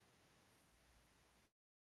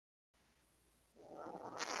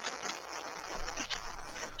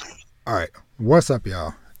All right, what's up,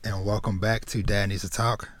 y'all? And welcome back to Dad Needs to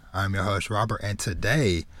Talk. I'm your host, Robert, and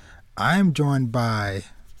today I'm joined by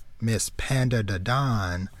Miss Panda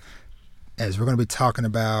Dadan as we're going to be talking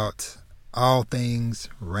about all things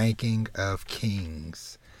Ranking of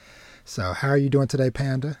Kings. So, how are you doing today,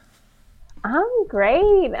 Panda? I'm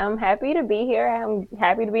great. I'm happy to be here. I'm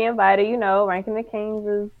happy to be invited. Ranking the Kings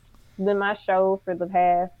has been my show for the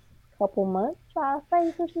past couple months, I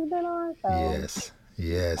say, since it's been on. So, Yes,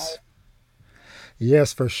 yes,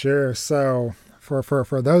 yes, for sure. So,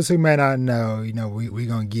 for those who may not know, we're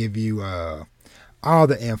going to give you all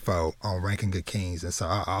the info on Ranking of Kings. And so,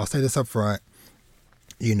 I'll say this up front.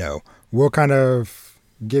 you know, we'll kind of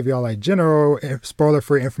give y'all like general spoiler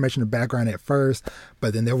free information and background at first,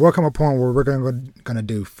 but then there will come a point where we're gonna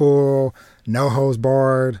do full, no holds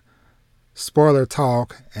barred spoiler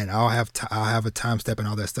talk, and I'll have a time step and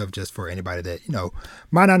all that stuff just for anybody that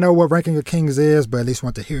might not know what Ranking of Kings is, but at least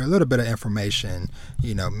want to hear a little bit of information.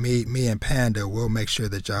 Me and Panda will make sure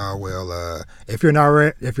that y'all will, if you're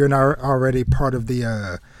not already part of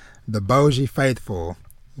the Boji faithful,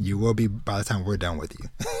 you will be by the time we're done with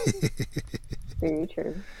you. very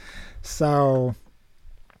true.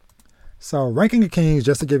 So, Ranking of Kings,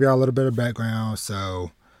 just to give y'all a little bit of background.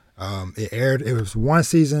 So, it aired. It was one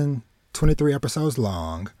season, 23 episodes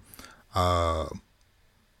long. Uh,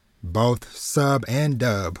 Both sub and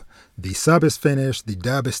dub. The sub is finished. The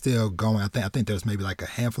dub is still going. I think there's maybe like a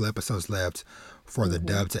handful of episodes left for the Hmm.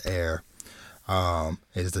 dub to air. It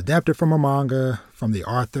is adapted from a manga from the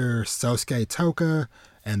author Sosuke Toka,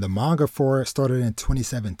 and the manga for it started in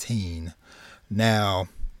 2017. Now,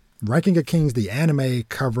 Ranking of Kings, the anime,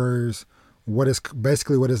 covers what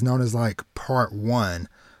is known as like part one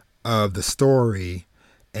of the story,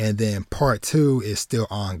 and then part two is still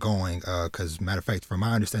ongoing. Because matter of fact, from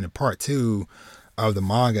my understanding, part two of the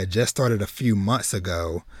manga just started a few months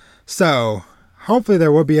ago. So hopefully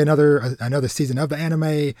there will be another season of the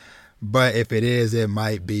anime, but if it is, it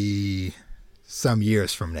might be some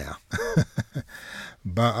years from now.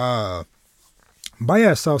 but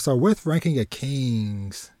yeah, so with Ranking of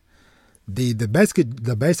Kings, the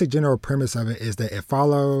basic general premise of it is that it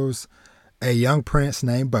follows a young prince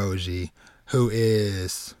named Boji who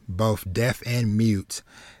is both deaf and mute,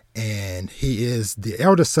 and he is the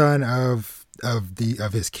eldest son of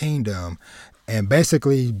his kingdom. And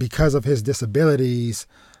basically, because of his disabilities,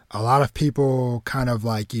 a lot of people kind of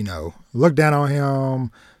like look down on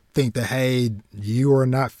him, think that, hey, you are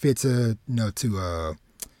not fit to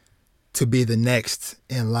be the next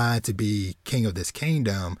in line to be king of this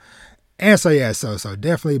kingdom. And so yeah, so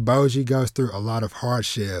definitely Boji goes through a lot of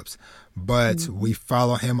hardships, but Hmm. we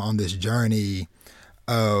follow him on this journey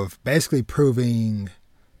of basically proving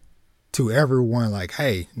to everyone like,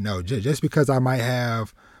 hey, no, just because I might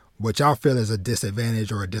have what y'all feel is a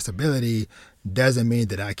disadvantage or a disability doesn't mean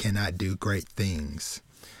that I cannot do great things.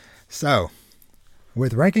 So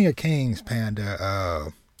with Ranking of Kings,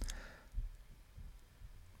 Panda,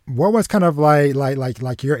 what was kind of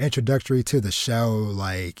like your introductory to the show?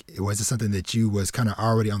 Like, was it something that you was kind of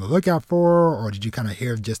already on the lookout for, or did you kind of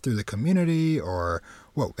hear just through the community, or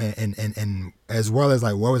what? And as well as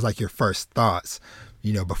like, what was like your first thoughts,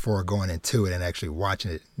 before going into it and actually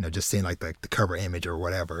watching it, just seeing like the cover image or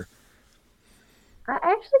whatever. I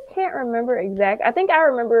actually can't remember exact. I think I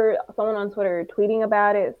remember someone on Twitter tweeting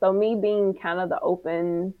about it. So, me being kind of the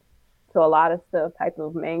open to a lot of stuff type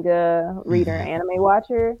of manga reader Mm-hmm. and anime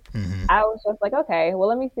watcher, Mm-hmm. I was just like, okay, well,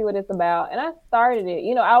 let me see what it's about. And I started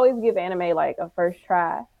it. I always give anime like a first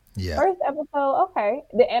try. Yeah. First episode, okay,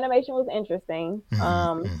 the animation was interesting.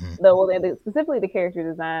 Mm-hmm. Mm-hmm. Specifically the character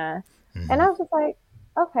design, and Mm-hmm. I was just like,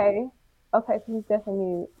 okay, okay, so he's definitely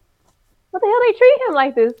mute. What the hell they treat him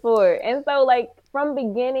like this for? And so like from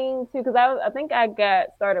beginning to, because I think I got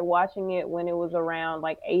started watching it when it was around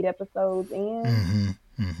like 8 episodes in, Mm-hmm.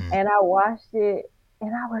 Mm-hmm. and I watched it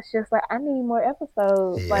and I was just like, I need more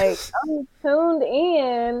episodes. Like Yes. I'm tuned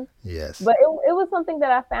in, Yes. but it was something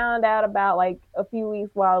that I found out about like a few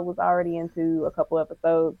weeks while I was already into a couple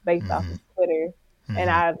episodes based off Mm-hmm. of Twitter, and Mm-hmm.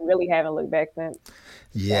 I really haven't looked back since. So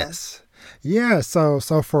Yes. Yeah. So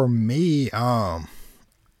for me, I'm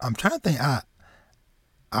trying to think.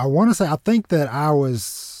 I want to say I think that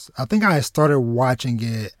I think I started watching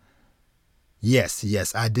it. Yes,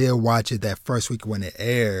 yes, I did watch it that first week when it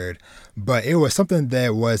aired, but it was something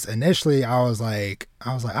that was initially I was like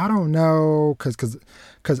I don't know cuz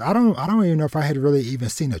I don't even know if I had really even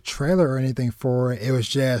seen a trailer or anything for it. It was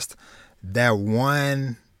just that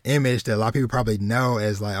one image that a lot of people probably know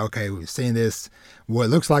as like, okay, we've seen this, what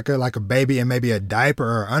looks like a baby and maybe a diaper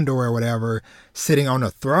or underwear or whatever, sitting on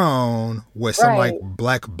a throne with some like right,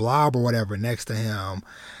 black blob or whatever next to him.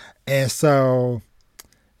 And so,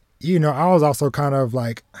 I was also kind of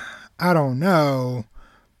like, I don't know,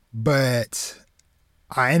 but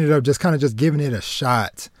I ended up just kind of just giving it a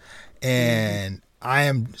shot. Mm-hmm. And I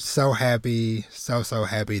am so happy, so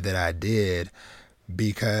happy that I did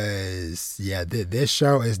because, yeah, this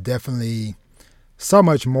show is definitely so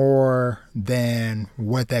much more than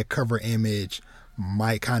what that cover image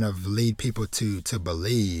might kind of lead people to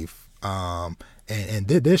believe. And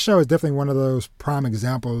this show is definitely one of those prime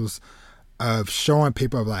examples of showing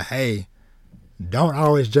people like, hey, don't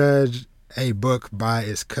always judge a book by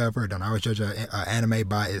its cover. Don't always judge an anime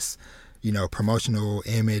by its, promotional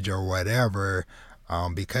image or whatever,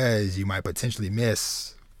 because you might potentially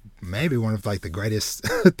miss maybe one of like the greatest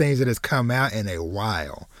things that has come out in a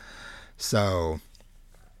while. So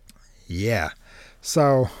yeah.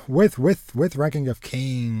 So with Ranking of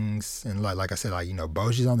Kings and like I said, like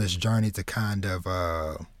Boji's on this journey to kind of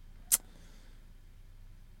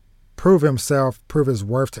prove himself, prove his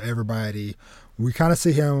worth to everybody. We kind of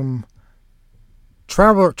see him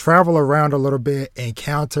travel around a little bit, Mm-hmm.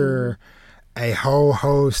 encounter a whole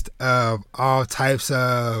host of all types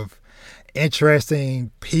of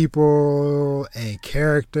interesting people and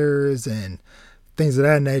characters and things of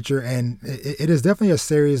that nature. And it is definitely a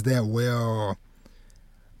series that will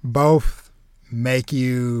both make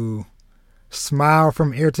you smile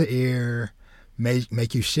from ear to ear,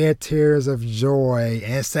 make you shed tears of joy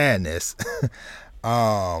and sadness,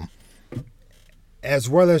 um, as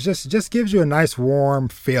well as just gives you a nice warm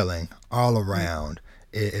feeling all around.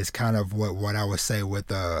 It's kind of what I would say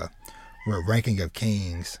with Ranking of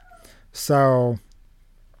Kings. So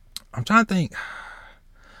I'm trying to think.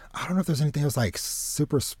 I don't know if there's anything else like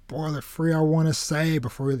super spoiler free I want to say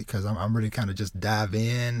before, because I'm really kind of just dive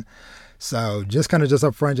in. So just kind of just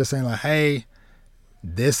up front, just saying like, hey,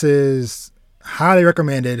 this is highly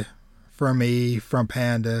recommended from me, from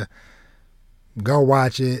Panda. Go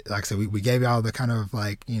watch it. Like I said, we gave you all the kind of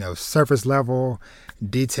like, surface level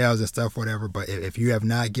details and stuff, whatever. But if you have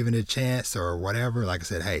not given it a chance or whatever, like I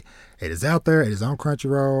said, hey, it is out there. It is on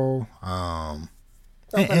Crunchyroll, Some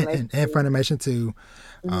Funimation and too. Funimation too.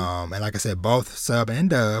 Mm-hmm. And like I said, both sub and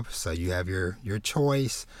dub. So you have your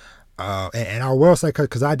choice. And I will say,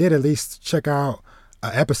 because I did at least check out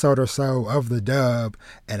an episode or so of the dub,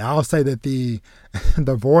 and I'll say that the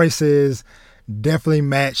the voices definitely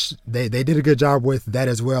match. They did a good job with that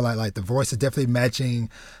as well. Like the voice is definitely matching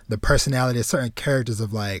the personality of certain characters.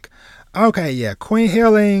 Of like, okay, yeah, Queen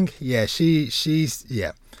Healing, yeah, she's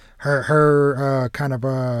yeah, her kind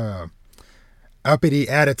of uppity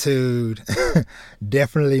attitude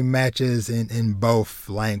definitely matches in both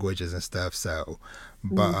languages and stuff. So,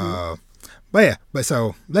 but Mm-hmm. uh, but yeah, but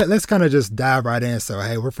so let's kind of just dive right in. So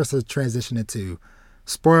hey, we're first to transition into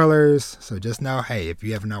spoilers. So just know, hey, if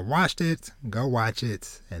you have not watched it, go watch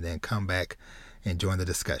it and then come back and join the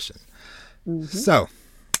discussion. Mm-hmm. So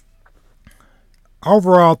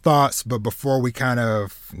overall thoughts, but before we kind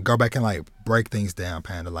of go back and like break things down,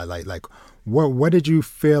 Panda, like what did you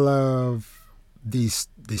feel of these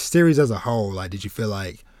series as a whole? Like, did you feel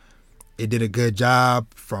like it did a good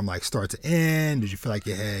job from like start to end? Did you feel like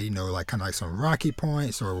it had like kind of like some rocky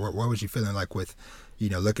points, or what was you feeling like with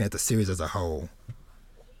looking at the series as a whole?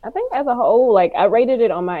 I think as a whole, like I rated it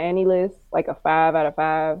on my Annie list like a 5 out of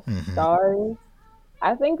 5 Mm-hmm. stars.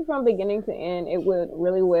 I think from beginning to end, it went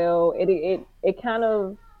really well. It kind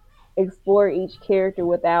of explored each character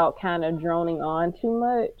without kind of droning on too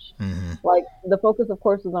much. Mm-hmm. Like the focus, of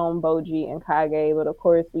course, was on Boji and Kage, but of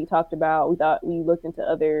course, we thought we looked into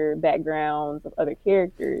other backgrounds of other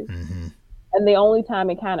characters. Mm-hmm. And the only time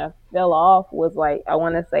it kind of fell off was like I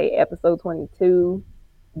want to say episode 22,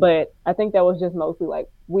 but I think that was just mostly like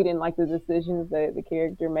we didn't like the decisions that the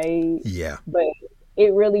character made, Yeah. but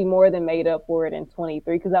it really more than made up for it in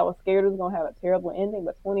 23 because I was scared it was gonna have a terrible ending,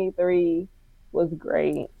 but 23 was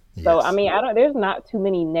great. So I Yes. mean, I don't. There's not too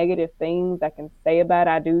many negative things I can say about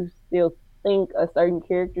it. I do still think a certain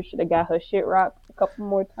character should have got her shit rocked a couple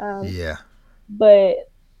more times, Yeah. but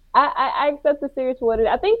I accept the series for what it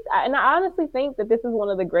is. And I honestly think that this is one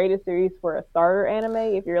of the greatest series for a starter anime.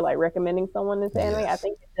 If you're like recommending someone this anime, I Yes.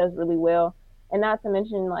 think it does really well. And not to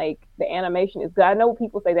mention, like the animation is good. I know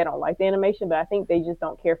people say they don't like the animation, but I think they just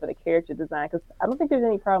don't care for the character design because I don't think there's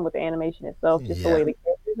any problem with the animation itself. Just the Yeah. way the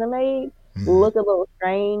characters are made Mm-hmm. look a little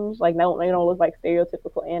strange. Like no, they don't look like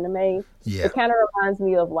stereotypical anime. Yeah. It kind of reminds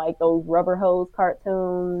me of like those Rubber Hose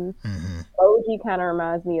cartoons. Mm-hmm. OG kind of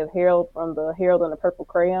reminds me of Harold from the Harold and the Purple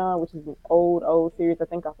Crayon, which is an old series I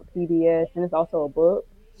think off of PBS, and it's also a book.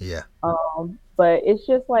 Yeah. But it's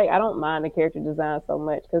just like I don't mind the character design so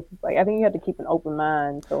much because like I think you have to keep an open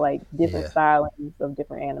mind to like different Yeah. stylings of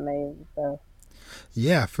different animes and stuff.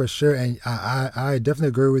 Yeah, for sure. And I definitely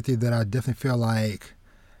agree with you that I definitely feel like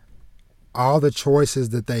all the choices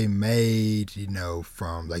that they made,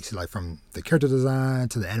 from like from the character design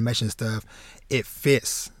to the animation stuff, it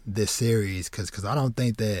fits this series because I don't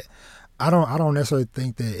necessarily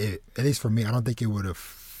think that it, at least for me, I don't think it would have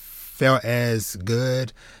felt as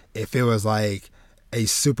good if it was like a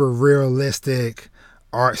super realistic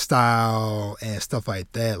art style and stuff like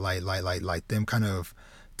that, like them kind of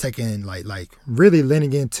taking like really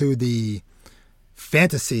leaning into the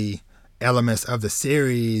fantasy elements of the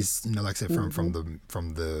series, like I said, from Hmm. from the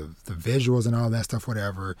from the visuals and all that stuff,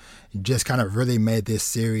 whatever, just kind of really made this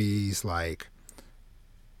series like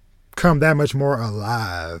come that much more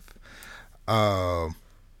alive. Uh,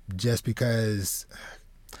 just because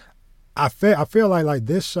I feel like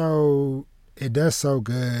this show, it does so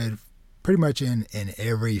good pretty much in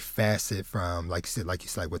every facet, from like you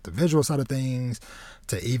said with the visual side of things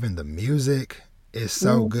to even the music is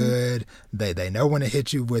so Hmm. good. They know when to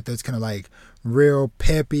hit you with those kind of like real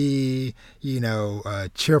peppy,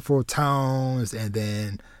 cheerful tones, and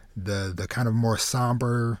then the kind of more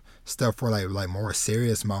somber stuff for like more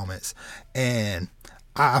serious moments. And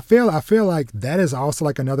I feel like that is also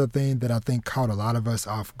like another thing that I think caught a lot of us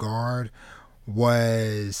off guard,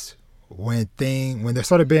 was when there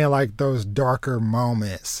started being like those darker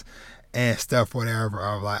moments and stuff, whatever,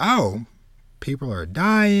 of like, oh, people are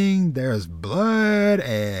dying, there's blood,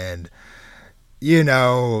 and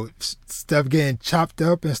stuff getting chopped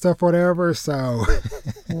up and stuff, whatever. So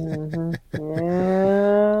Hmm.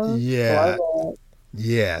 Yeah. yeah, Love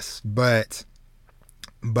yes, but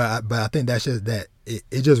I think that's just that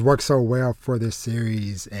it just works so well for this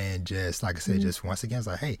series. And just like I said, that. just once again, it's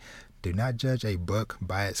like, hey, do not judge a book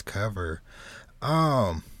by its cover.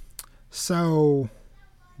 Um, so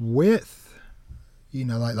with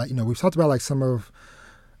we've talked about like some of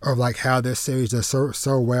like how this series does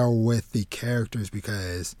so well with the characters,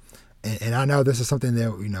 because and I know this is something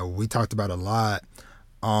that we talked about a lot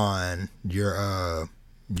on your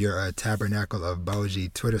Tabernacle of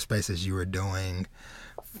Boji Twitter Spaces you were doing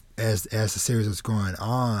as the series was going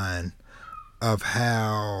on, of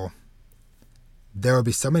how there will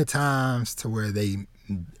be so many times to where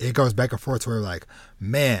it goes back and forth to where like,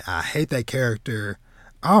 man, I hate that character.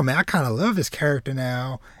 Oh man, I kind of love this character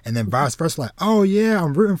now. And then vice versa, like, oh yeah,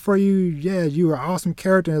 I'm rooting for you. Yeah, you are an awesome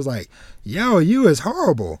character. And it's like, yo, you is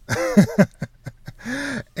horrible,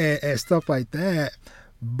 and stuff like that.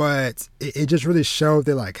 But it just really showed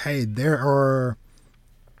that like, hey, there are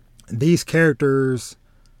these characters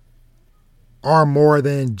are more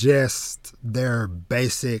than just their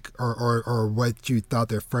basic or what you thought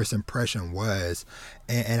their first impression was.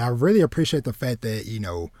 And I really appreciate the fact that,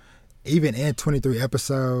 even in 23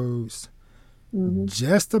 episodes, Hmm.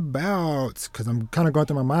 just about, because I'm kind of going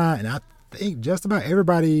through my mind, and I think just about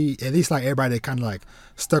everybody, at least like everybody that kind of like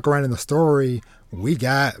stuck around in the story, we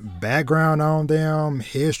got background on them,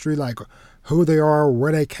 history, like who they are,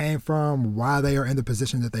 where they came from, why they are in the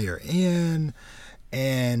position that they are in.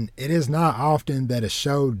 And it is not often that a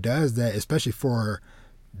show does that, especially for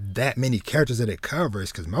that many characters that it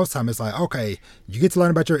covers. Because most time it's like, okay, you get to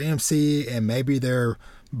learn about your MC and maybe their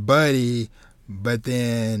buddy, but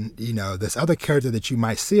then this other character that you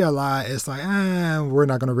might see a lot, it's like, we're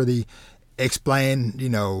not going to really explain,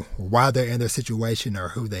 why they're in their situation or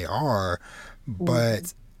who they are. Hmm.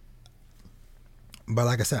 But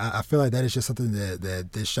like I said, I feel like that is just something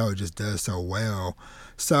that this show just does so well.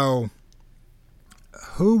 So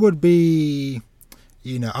who would be,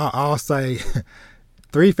 I'll say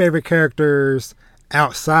three favorite characters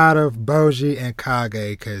outside of Boji and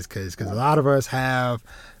Kage, because a lot of us have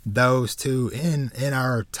those two in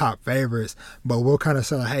our top favorites, but we'll kind of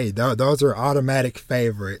say, hey, those are automatic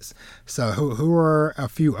favorites. So who are a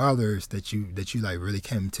few others that you like really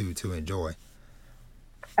came to enjoy?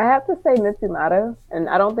 I have to say Mitsumata, and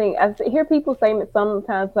I don't think hear people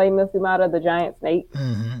sometimes say Mitsumata the giant snake,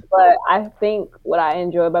 Mm-hmm. but I think what I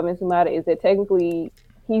enjoy about Mitsumata is that technically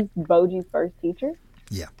he's Boji's first teacher.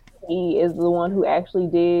 Yeah. He is the one who actually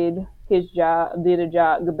did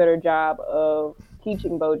a better job of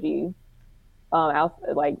teaching Boji,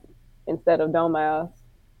 like instead of Domas.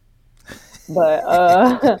 But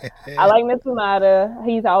I like Mitsumata.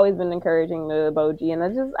 He's always been encouraging the Boji,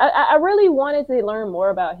 and I really wanted to learn more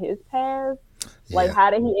about his past. Like, Yeah. how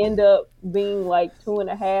did he end up being like two and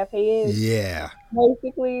a half heads, Yeah.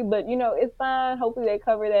 basically? But it's fine. Hopefully, they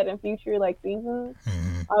cover that in future like seasons.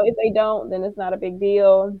 Mm-hmm. If they don't, then it's not a big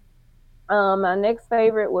deal. My next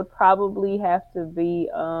favorite would probably have to be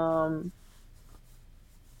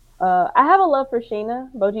I have a love for Sheena,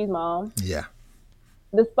 Boji's mom. Yeah.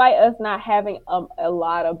 despite us not having a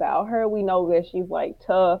lot about her, we know that she's like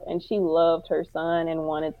tough and she loved her son and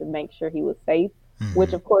wanted to make sure he was safe. Which,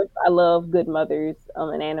 Hmm. of course, I love good mothers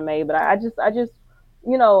in anime, but I just,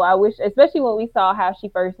 I wish, especially when we saw how she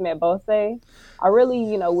first met Bose, I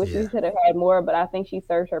really, wish Yeah. we could have had more. But I think she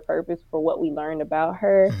served her purpose for what we learned about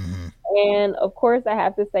her. Hmm. And of course, I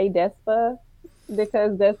have to say Despa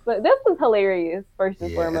because Despa's hilarious first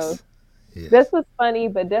and foremost. Yes. Yes. Despa's funny,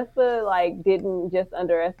 but Despa like didn't just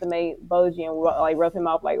underestimate Boji and like rub him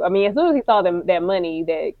off. Like I mean, as soon as he saw that money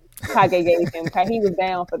that Kage gave him, he was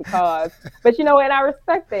down for the cause. But and I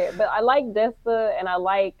respect that. But I like Despa, and I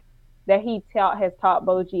like that he has taught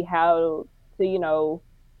Boji how to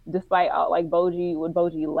despite all, like Boji what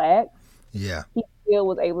Boji lacks, Yeah. he still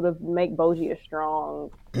was able to make Boji a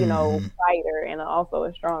strong, Hmm. fighter and also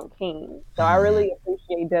a strong king. So I Hmm. really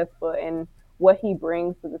appreciate Despa and what he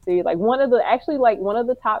brings to the series. Like one of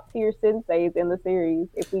the top tier senseis in the series,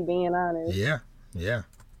 if we being honest. Yeah. Yeah.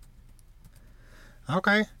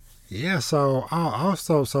 Okay. Yeah. So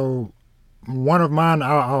one of mine,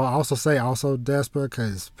 I'll also say also Despa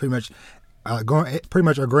because pretty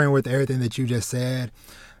much agreeing with everything that you just said.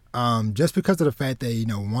 Just because of the fact that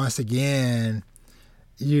once again,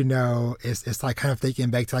 it's like kind of thinking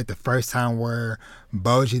back to like the first time where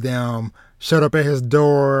Boji them showed up at his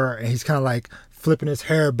door and he's kind of like flipping his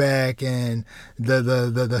hair back and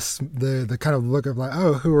the kind of look of like,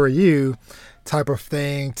 oh, who are you, type of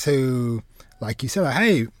thing, to like you said, like,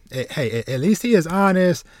 hey, at least he is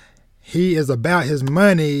honest, he is about his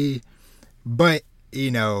money, but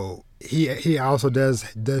he also does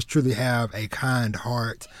truly have a kind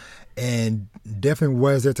heart, and definitely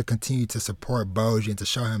was there to continue to support Boji and to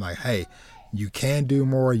show him like, hey, you can do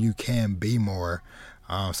more, you can be more.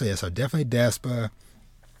 So yeah, so definitely Despa.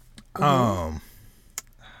 Hmm. Um,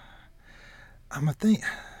 I'm gonna think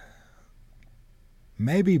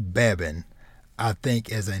maybe Bebin. I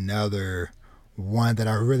think is another one that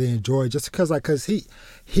I really enjoyed just because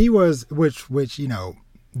he was which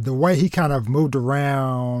the way he kind of moved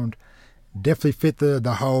around definitely fit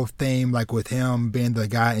the whole theme, like with him being the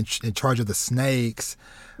guy in charge of the snakes.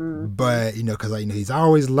 Hmm. But because he's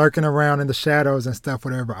always lurking around in the shadows and stuff,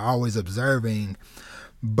 whatever, always observing.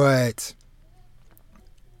 But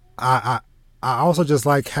I I also just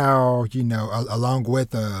like how along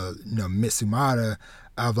with Mitsumata,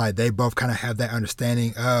 of like they both kind of have that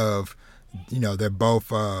understanding of they're both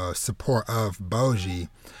support of Boji,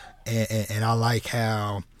 and I like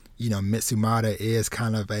how Mitsumata is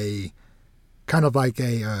kind of like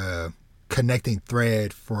a connecting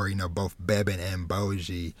thread for both Bebin and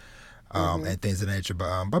Boji, Hmm. and things of that nature.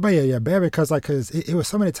 But yeah, Bebin, because it was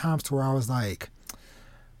so many times to where I was like,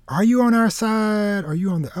 are you on our side? Are you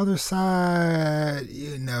on the other side?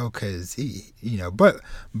 Because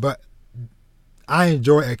but I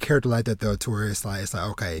enjoy a character like that though, to where it's like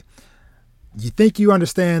okay, you think you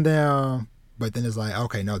understand them, but then it's like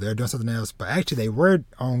okay, no, they're doing something else. But actually, they were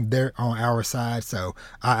on our side, so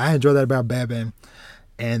I enjoy that about Bebin.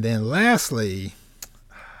 And then lastly,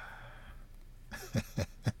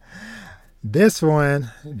 this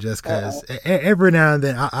one, just Uh-oh. because every now and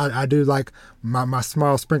then I do like my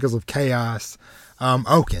small sprinkles of chaos.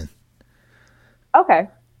 Oaken. Okay,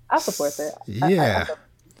 I support that. I Yeah.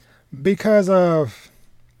 Because of,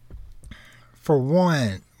 for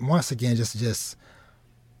one, once again, just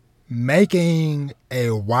making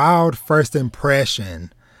a wild first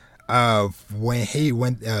impression of when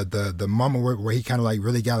the moment where he kind of like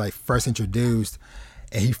really got like first introduced,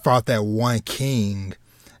 and he fought that one king,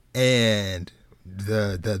 and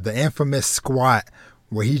the infamous squat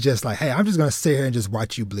where he just like, hey, I'm just gonna sit here and just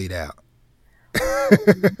watch you bleed out.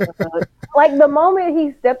 Like the moment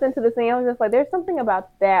he stepped into the scene, I was just like, "There's something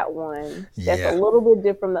about that one that's a Yeah. little bit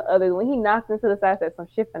different from the other." When he knocked into the side, said, "Some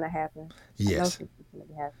shit gonna happen. I know Yes. some shit's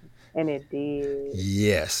gonna happen," and it did.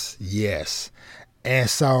 Yes. Yes. And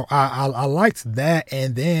so I liked that,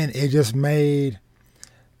 and then it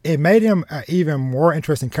made him an even more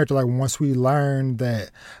interesting character. Like once we learned that,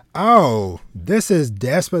 oh, this is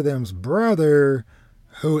Despotham's brother,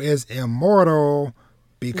 who is immortal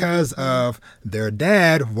because Mm-hmm. of their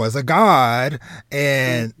dad was a god,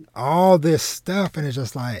 and Mm-hmm. all this stuff. And it's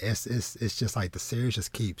just like it's just like the series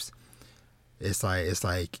just keeps. It's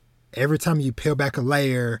like every time you peel back a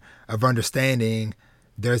layer of understanding,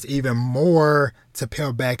 there's even more to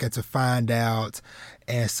peel back and to find out.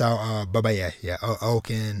 And so, but yeah,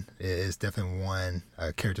 Oaken is definitely one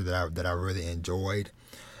character that I really enjoyed.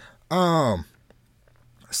 Um,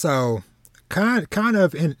 so kind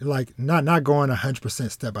of in like not going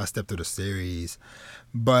 100% step by step through the series,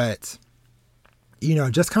 but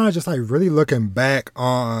just kind of just like really looking back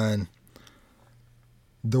on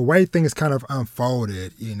the way things kind of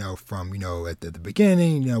unfolded, from, at the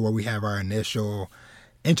beginning, where we have our initial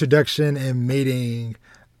introduction and meeting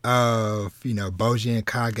of, Boji and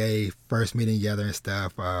Kage first meeting together and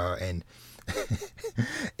stuff. And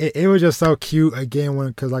it was just so cute again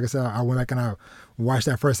because like I said, I went back and I watched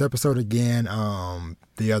that first episode again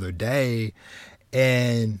the other day,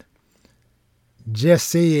 and just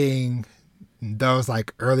seeing those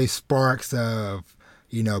like early sparks of,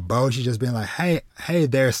 Boji just being like, hey,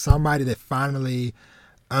 there's somebody that finally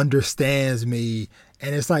understands me.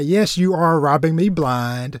 And it's like, yes, you are robbing me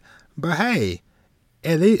blind, but hey,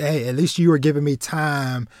 at least you are giving me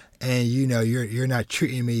time, and you're not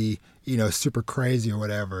treating me, super crazy or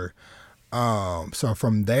whatever. So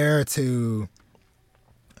from there to,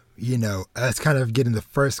 us kind of getting the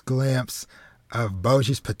first glimpse of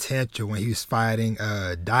Boji's potential when he was fighting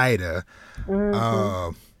Daida.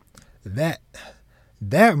 Mm-hmm.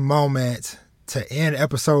 That moment to end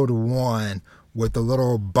episode 1 with the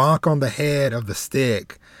little bonk on the head of the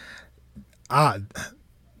stick,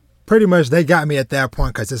 pretty much they got me at that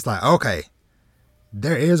point because it's like, okay,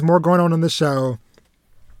 there is more going on in the show.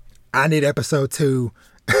 I need episode 2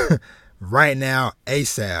 right now,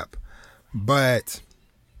 ASAP. But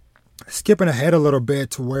skipping ahead a little bit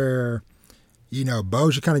to where,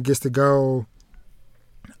 Boji kind of gets to go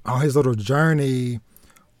on his little journey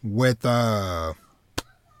with Domas.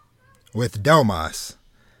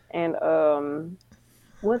 And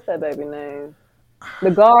what's that baby name?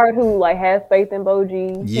 The guard who like has faith in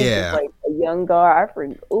Boji. Yeah. Like a young guard. I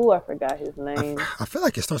forgot his name. I feel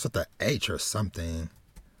like it starts with the H or something.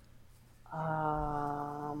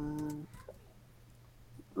 I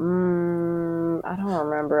don't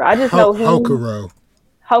remember. I just know Hokuro.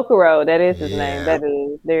 Hokuro, that is his name.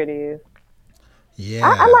 There it is. Yeah.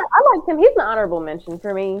 I like him. He's an honorable mention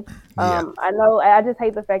for me. I know. I just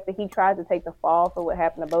hate the fact that he tried to take the fall for what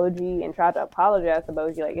happened to Boji and tried to apologize to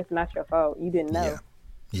Boji. Like, it's not your fault. You didn't know.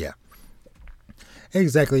 Yeah.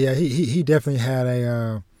 Exactly. Yeah. He definitely had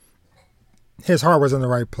his heart was in the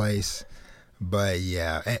right place. But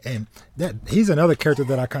yeah, and that he's another character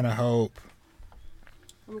that I kind of hope.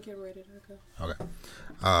 I'm gonna get ready to go. Okay.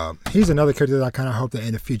 He's another character that I kind of hope that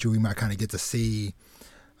in the future we might kind of get to see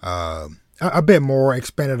a bit more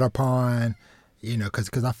expanded upon,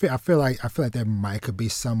 because I feel like there could be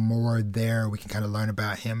some more there we can kind of learn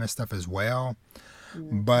about him and stuff as well.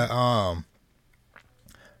 Mm-hmm.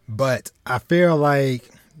 But I feel like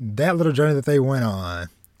that little journey that they went on,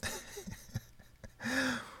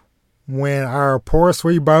 when our poor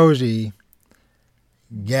sweet Boji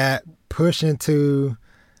got pushed into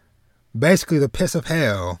basically the pits of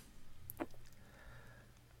hell,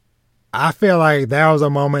 I feel like that was a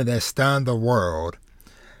moment that stunned the world,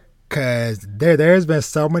 because there's been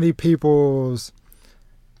so many people's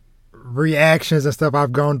reactions and stuff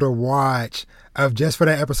I've gone to watch of just for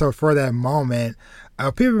that episode, for that moment.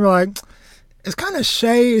 People are like, it's kind of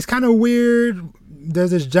shady, it's kind of weird.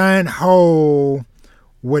 There's this giant hole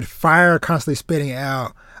with fire constantly spitting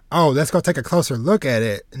out. Oh, let's go take a closer look at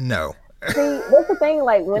it. No. See, that's the thing.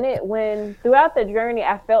 Like when throughout the journey,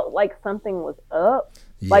 I felt like something was up.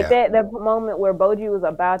 Yeah. Like that moment where Boji was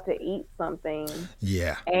about to eat something.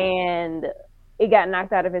 Yeah. And it got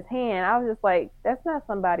knocked out of his hand. I was just like, that's not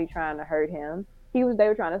somebody trying to hurt him. They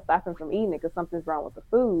were trying to stop him from eating it because something's wrong with the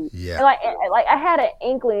food. Yeah. And like I had an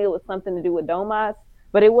inkling it was something to do with Domas,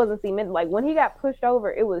 but it wasn't cemented. Like when he got pushed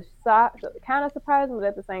over, it was kind of surprising, but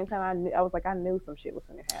at the same time, I was like, I knew some shit was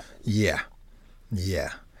going to happen. Yeah.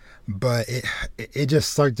 But it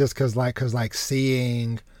just sucked just because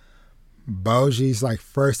seeing Boji's like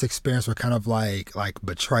first experience with kind of like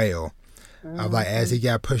betrayal, mm-hmm. of like as he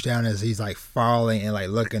got pushed down, as he's like falling and like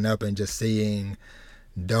looking up and just seeing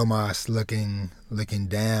Domas looking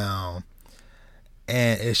down,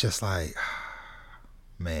 and it's just like,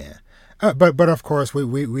 man. But of course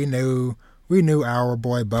we knew our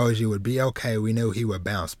boy Boji would be okay. We knew he would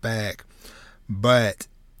bounce back, but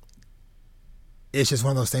it's just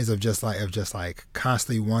one of those things of just like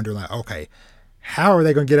constantly wondering like, okay, how are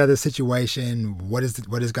they going to get out of this situation? What is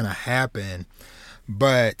going to happen?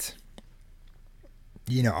 But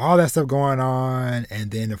all that stuff going on,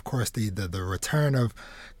 and then of course the return of,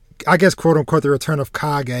 I guess, quote unquote, the return of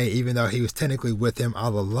Kage, even though he was technically with him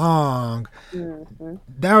all along. Mm-hmm.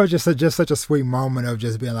 That was just such a sweet moment of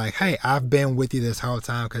just being like, hey, I've been with you this whole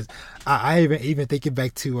time. Because I even thinking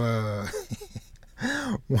back to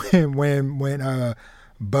when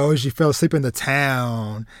Boji fell asleep in the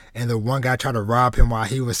town, and the one guy tried to rob him while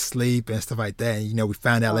he was asleep and stuff like that. And we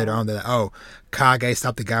found out later on that Kage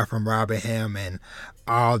stopped the guy from robbing him and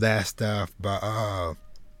all that stuff. But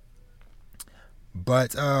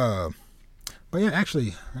But yeah,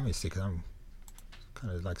 actually, let me see, because I'm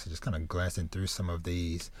kind of like just kind of glancing through some of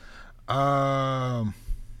these. Um,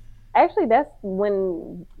 Actually, that's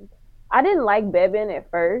when I didn't like Bebin at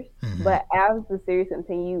first, mm-hmm. but as the series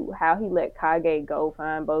continued, how he let Kage go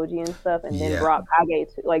find Boji and stuff, and then Yeah. brought Kage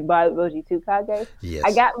to Boji to Kage. Yes.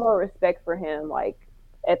 I got more respect for him, like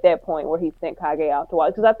at that point where he sent Kage out to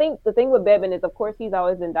watch. Because I think the thing with Bebin is, of course, he's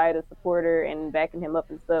always been Daida's supporter and backing him up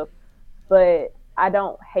and stuff, but I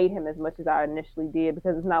don't hate him as much as I initially did,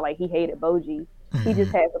 because it's not like he hated Boji. Mm-hmm. He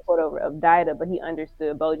just had support over of Daida, but he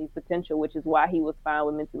understood Boji's potential, which is why he was fine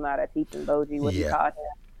with Mitsumata teaching Boji what he taught him.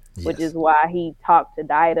 Yes. Which is why he talked to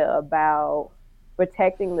Daida about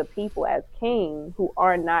protecting the people as king who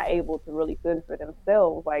are not able to really fend for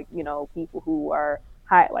themselves, like, you know, people who are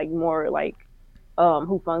high, like more like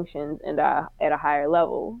who functions at a higher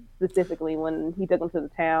level. Specifically, when he took him to the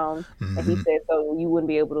town, mm-hmm. and he said, so you wouldn't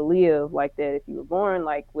be able to live like that if you were born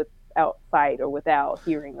like without sight or without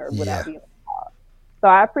hearing or without being taught. So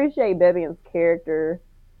I appreciate Bebin's character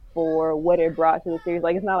for what it brought to the series.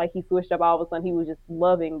 Like, it's not like he switched up all of a sudden. He was just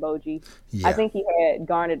loving Boji. Yeah. I think he had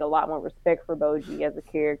garnered a lot more respect for Boji as a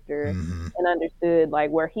character, mm-hmm. and understood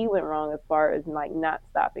like where he went wrong as far as like not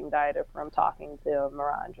stopping Daida from talking to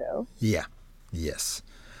Miranjo. Yeah. Yes,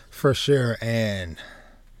 for sure. And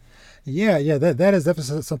yeah, that is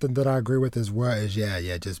definitely something that I agree with as well. Is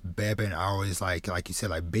just Bebin always like you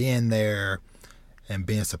said, like being there and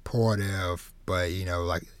being supportive, but you know,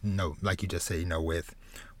 like like you just said, you know, with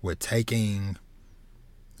taking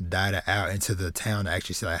Daida out into the town to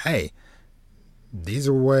actually say like, hey, these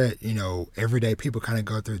are what, you know, everyday people kind of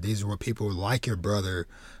go through. These are what people like your brother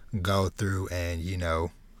go through, and you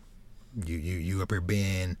know, you up here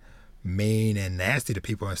being mean and nasty to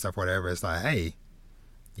people and stuff, whatever. It's like, hey,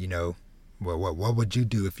 you know, what would you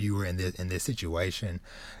do if you were in this situation?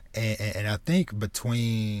 And I think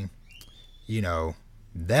between, you know,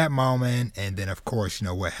 that moment and then of course, you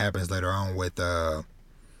know, what happens later on with the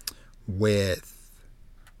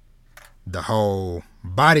whole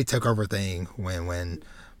body takeover thing when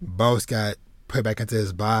Bose got put back into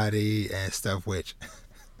his body and stuff, which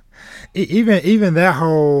even that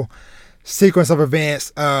whole sequence of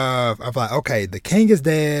events of like, okay, the king is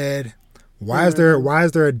dead. Why is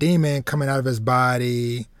there a demon coming out of his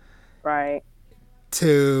body? Right.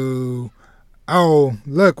 To, oh,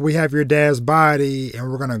 look, we have your dad's body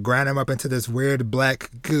and we're gonna grind him up into this weird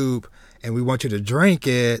black goop and we want you to drink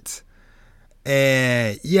it.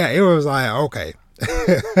 And yeah, it was like, okay.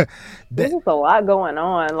 There's just a lot going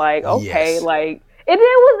on. Like, okay, yes. Like it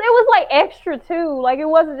was like extra too. Like, it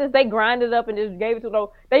wasn't just they grinded up and just gave it to them.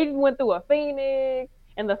 They went through a phoenix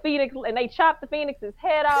and they chopped the phoenix's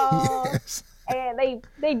head off. Yes. And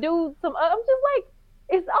they do some. I'm just like,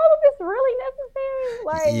 is all of this really necessary?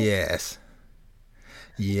 Like, yes.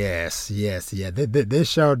 Yeah, this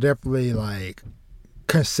show definitely like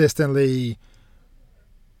consistently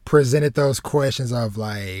presented those questions of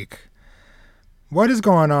like, what is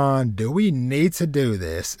going on? Do we need to do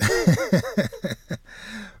this?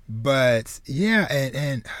 But yeah,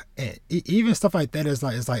 and even stuff like that is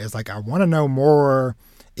like I want to know more,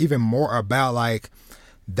 even more about like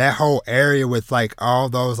that whole area with like all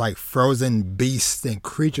those like frozen beasts and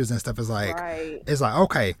creatures and stuff. Is like, right. It's like,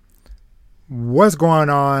 okay, what's going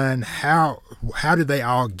on? How did they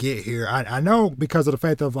all get here? I know because of the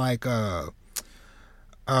fact of like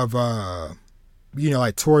you know,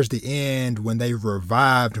 like towards the end when they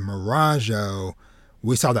revived Miranjo,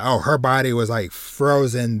 we saw that, oh, her body was like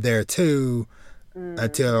frozen there too,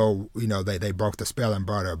 until, you know, they broke the spell and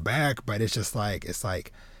brought her back. But it's just like, it's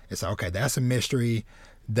like, okay, that's a mystery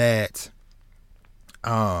that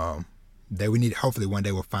that we need, hopefully one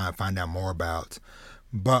day we'll find out more about.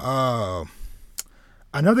 But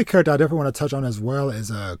another character I definitely want to touch on as well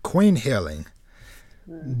is Queen Healing.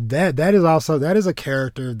 That is a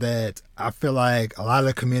character that I feel like a lot of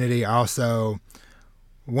the community also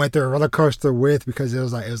went through a roller coaster with, because it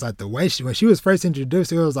was like the way when she was first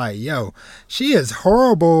introduced, it was like, yo, she is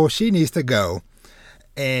horrible, she needs to go.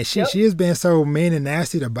 And she has been so mean and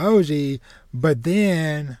nasty to Boji. But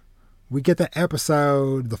then we get the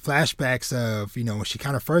episode, the flashbacks of, you know, when she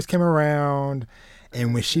kind of first came around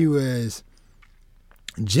and when she was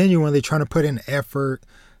genuinely trying to put in effort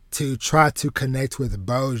to try to connect with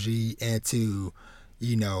Boji and to,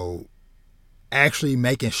 you know, actually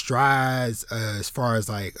making strides as far as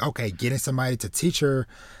like, okay, getting somebody to teach her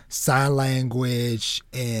sign language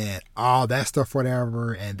and all that stuff,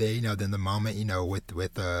 whatever. And then, you know, then the moment, you know, with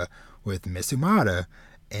Mitsumata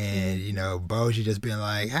and, you know, Boji just being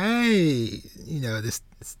like, hey, you know, this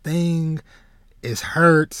thing is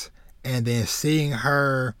hurt, and then seeing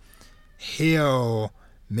her heal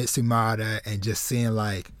Mitsumata and just seeing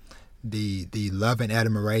like the love and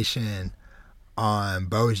admiration on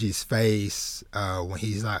Boji's face when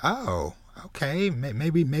he's like, oh, okay,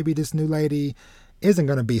 maybe this new lady isn't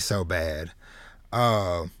gonna be so bad.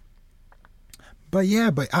 But yeah,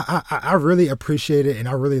 but I really appreciate it, and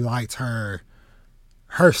I really liked her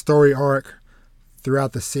story arc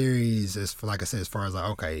throughout the series. As for, like I said, as far as like,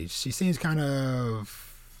 okay, she seems kind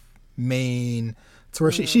of mean to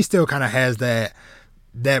where she still kind of has that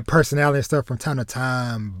personality and stuff from time to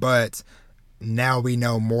time, but now we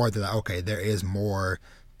know more that like, okay, there is more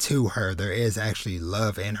to her. There is actually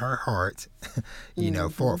love in her heart, you know,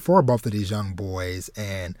 for both of these young boys,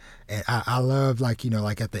 and I love like, you know,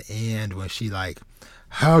 like at the end when she like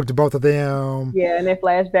hugged both of them. Yeah, and they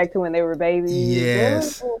flashback to when they were babies.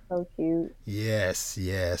 Yes, it was so cute. Yes.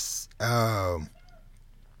 I'm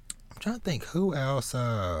trying to think who else.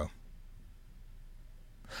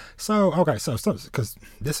 So because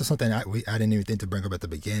this is something I didn't even think to bring up at the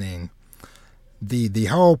beginning. The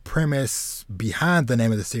whole premise behind the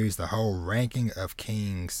name of the series, the whole ranking of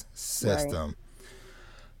kings system. Right.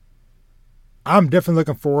 I'm definitely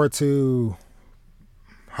looking forward to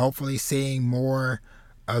hopefully seeing more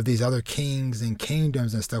of these other kings and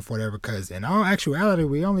kingdoms and stuff, whatever. Because in all actuality,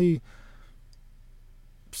 we only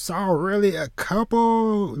saw really a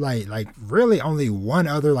couple, like really only one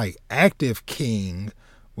other like active king,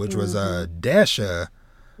 which was Desha.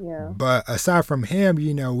 Yeah. But aside from him,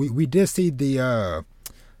 you know, we did see the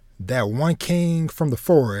that one king from the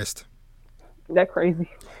forest. That crazy.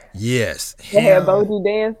 Yes. They had Boji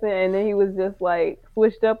dancing, and then he was just like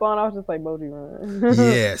switched up on. I was just like, Boji run.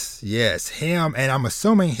 yes. Him, and I'm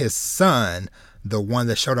assuming his son, the one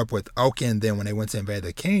that showed up with Oaken then when they went to invade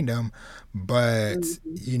the kingdom. But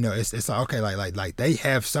you know, it's like, okay, like they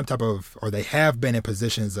have some type of, or they have been in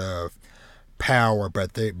positions of power,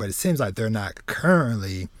 but it seems like they're not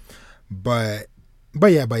currently. But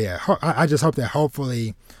yeah. I just hope that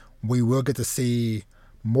hopefully we will get to see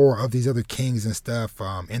more of these other kings and stuff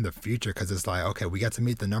in the future, because it's like, okay, we got to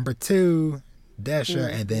meet the number 2,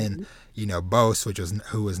 Desha, and then, you know, Bose,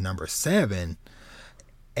 who was number 7,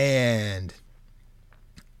 and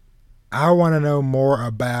I want to know more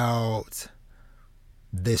about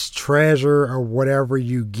this treasure or whatever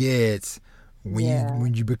you get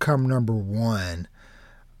when you become number 1.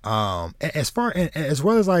 As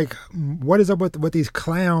well as like, what is up with these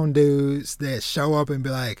clown dudes that show up and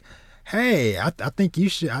be like, hey, I think you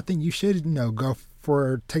should, you know,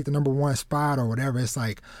 take the number 1 spot or whatever. It's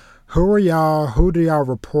like, who are y'all? Who do y'all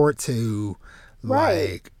report to?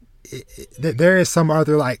 Right. Like, there is some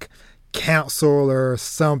other like council or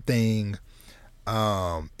something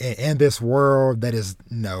in this world that is,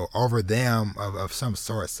 you know, over them of some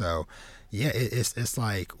sort. So yeah, it's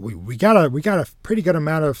like we got a pretty good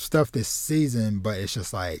amount of stuff this season, but it's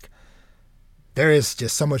just like there is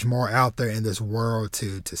just so much more out there in this world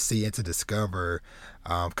to see and to discover.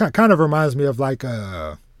 Kind of reminds me of like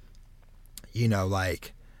you know,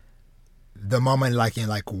 like the moment like in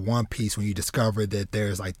like One Piece when you discover that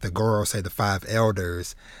there's like the Goro, say the 5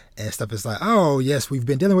 elders and stuff. It's like, oh yes, we've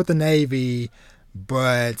been dealing with the Navy,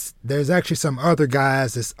 but there's actually some other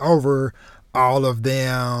guys that's over all of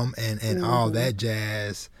them and all that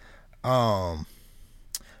jazz. But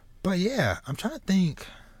yeah, I'm trying to think,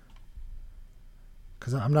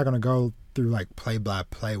 because I'm not going to go through like play by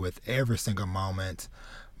play with every single moment,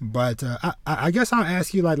 but I guess I'll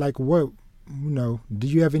ask you like what, you know, do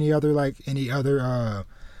you have any other like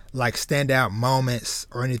standout moments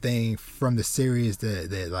or anything from the series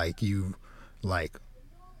that like you like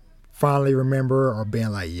fondly remember, or being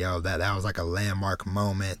like, yo, that was like a landmark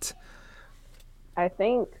moment? I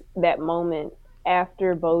think that moment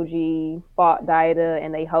after Boji fought Daida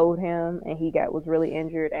and they hold him and he was really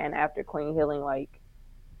injured, and after Queen Healing like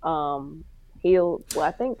healed. Well,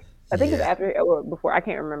 I think it's after or before, I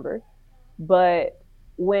can't remember. But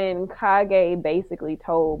when Kage basically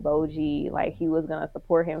told Boji like he was gonna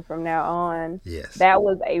support him from now on, that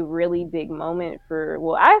was a really big moment for.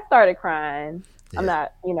 Well, I started crying. Yeah. I'm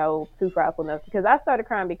not, you know, too prideful enough, because I started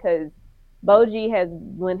crying because Boji has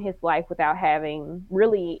went his life without having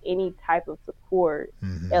really any type of support,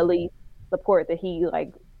 at least support that he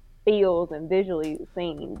like feels and visually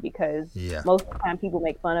seen, because most of the time people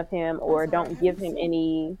make fun of him or don't give him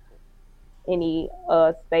any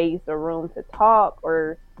space or room to talk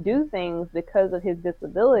or do things because of his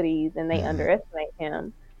disabilities, and they underestimate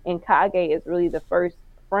him. And Kage is really the first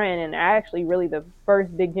friend, and actually really the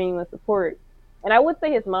first big genuine support. And I would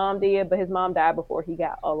say his mom did, but his mom died before he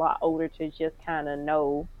got a lot older to just kind of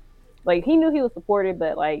know. Like, he knew he was supported,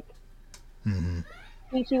 but like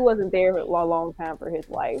she wasn't there for a long time for his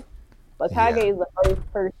life. But Kage is the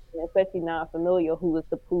first person, especially non-familial, who's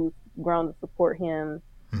grown to support him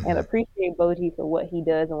and appreciate Boji for what he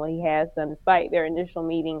does and what he has done, despite their initial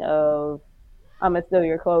meeting of I'm gonna steal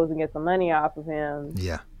your clothes and get some money off of him.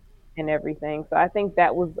 Yeah. And everything. So I think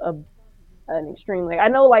that was an extremely. I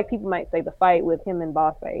know, like people might say the fight with him and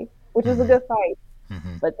Boss Face, which is a good fight,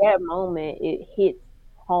 but that moment it hits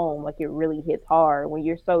home, like it really hits hard when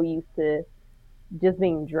you're so used to just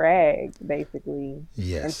being dragged, basically.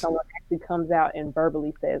 Yes. And someone actually comes out and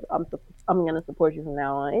verbally says, "I'm going to support you from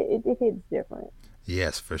now on." It hits different.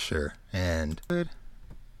 Yes, for sure. And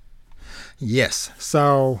yes,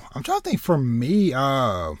 so I'm trying to think. For me,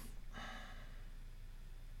 I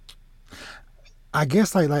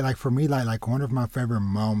guess like for me, like one of my favorite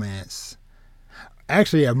moments,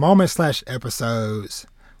 actually a moment / episodes,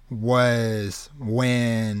 was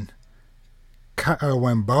when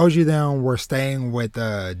Boji them were staying with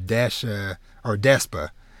Desha or Despa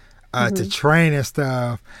to train and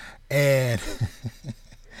stuff, and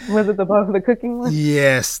was it the cooking one?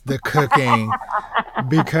 Yes, the cooking.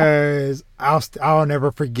 Because I'll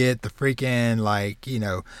never forget the freaking, like, you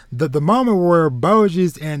know, the moment where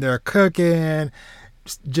Boji's in there cooking,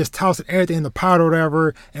 just tossing everything in the pot or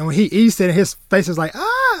whatever, and when he eats it, his face is like,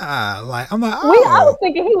 like, I'm like, oh. I was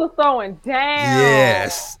thinking he was throwing down.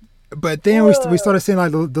 Yes. But then we started seeing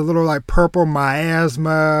like the little like purple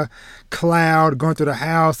miasma cloud going through the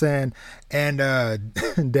house, and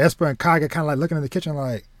Despa and Kage kind of like looking in the kitchen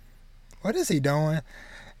like, what is he doing?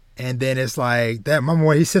 And then it's like that moment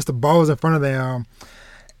where he sits the bowls in front of them,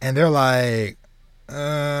 and they're like,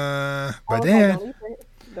 but then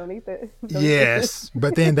don't eat that. Yes,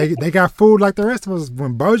 but then they got food like the rest of us.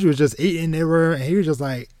 When Boji was just eating, and he was just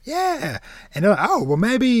like, yeah. And they're like, oh, well,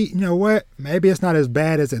 maybe, you know what? Maybe it's not as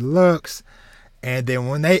bad as it looks. And then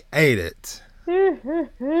when they ate it.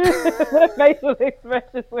 Facial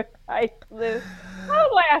expressions were priceless. I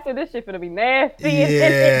was like, I said, this shit finna be nasty.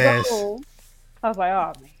 Yes. I was like,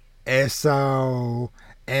 oh, man. And so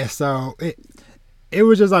it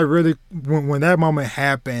was just like really when that moment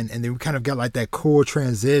happened, and then we kind of got like that cool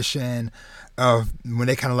transition of when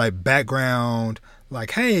they kind of like background,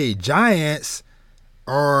 like, hey, giants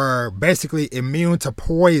are basically immune to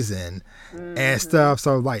poison and stuff.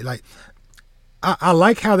 So like I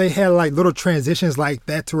like how they had like little transitions like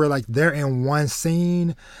that to where like they're in one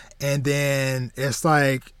scene, and then it's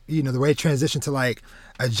like, you know, the way it transitioned to like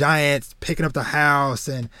a giant picking up the house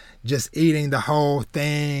and just eating the whole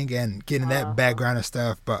thing and getting that background and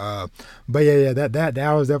stuff. But yeah,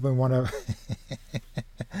 that was definitely one of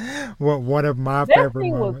one of my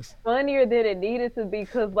favorite moments. Was funnier than it needed to be,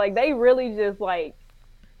 because like they really just like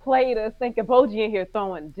played us thinking Boji in here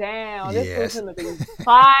throwing down. This was gonna be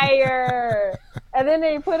fire, and then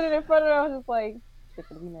they put it in front of them. I was just like, "It's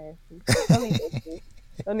gonna be nasty. Don't eat that shit.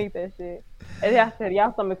 Don't eat that shit." And I said,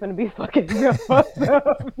 "Y'all stomach gonna be fucking real fucked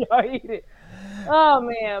up. Y'all eat it." Oh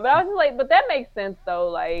man, but I was just like, but that makes sense though.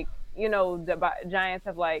 Like, you know, the giants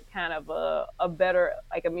have like kind of a better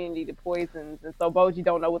like immunity to poisons, and so Boji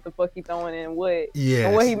don't know what the fuck he throwing in what. Yes.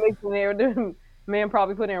 And what he mixing there. Man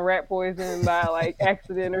probably put in rat poison by like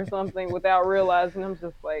accident or something without realizing. I'm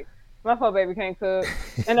just like, my poor baby can't cook.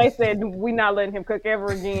 And they said, we not letting him cook ever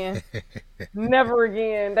again. Never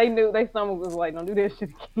again. They knew, their stomach was like, don't do this shit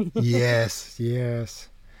again. Yes.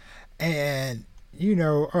 And, you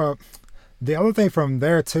know, the other thing from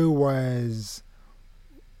there too was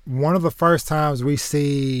one of the first times we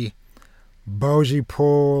see Boji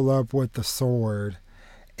pull up with the sword,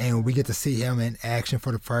 and we get to see him in action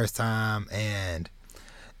for the first time. And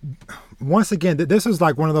once again, this was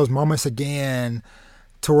like one of those moments again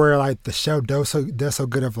to where like the show does so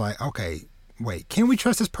good of like, okay, wait, can we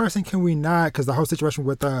trust this person? Can we not? Because the whole situation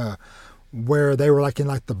with where they were like in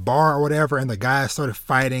like the bar or whatever, and the guys started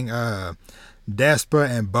fighting Despa,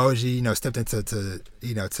 and Boji, you know, stepped into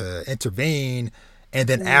to intervene, and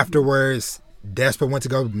then afterwards Despa went to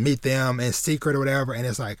go meet them in secret or whatever, and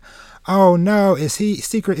it's like, oh no, is he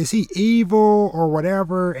secret? Is he evil or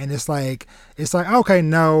whatever? And it's like, okay,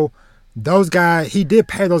 no, those guys, he did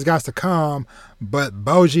pay those guys to come, but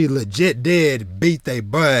Boji legit did beat their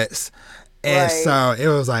butts. And so it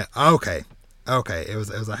was like, okay. It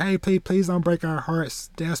was like, hey, please don't break our hearts,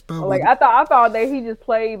 Despa. Like I thought that he just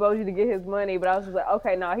played Boji to get his money, but I was just like,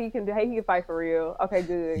 okay, no, he can fight for real. Okay,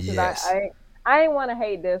 good. Because yes. I didn't want to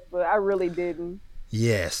hate Despa. I really didn't.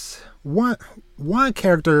 Yes. One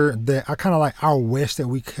character that I kind of like, I wish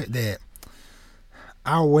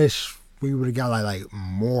we would have got like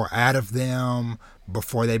more out of them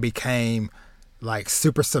before they became like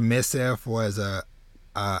super submissive was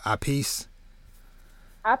Apis.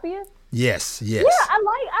 Appius? Yes, Yeah, yes, I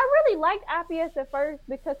really liked Appius at first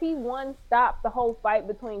because he one stopped the whole fight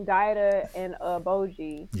between Gaeta and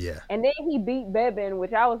Boji, yeah, and then he beat Bebin,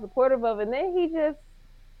 which I was supportive of, and then he just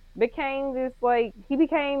became this like he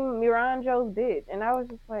became Miranjo's bitch, and I was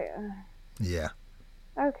just like, yeah,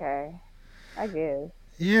 okay, I guess.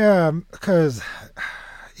 yeah. Because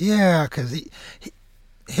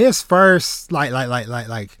his first like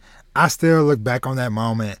I still look back on that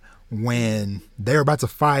moment when they were about to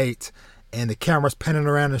fight and the camera's panning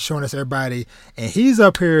around and showing us everybody and he's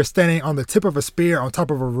up here standing on the tip of a spear on top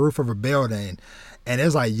of a roof of a building and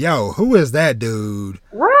it's like, yo, who is that dude?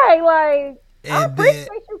 Right, like I And then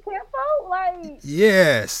appreciate you, Kenpo. Like,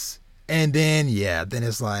 yes. And then then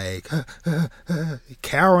it's like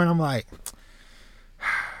cowering. I'm like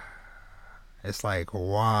it's like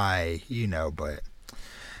why, but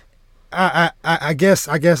I guess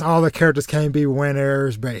all the characters can be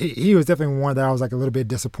winners, but he was definitely one that I was like a little bit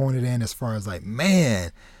disappointed in as far as like,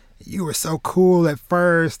 man, you were so cool at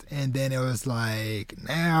first, and then it was like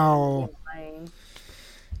now.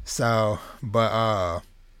 So, but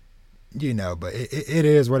but it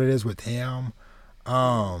is what it is with him.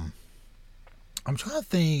 I'm trying to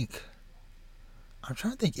think.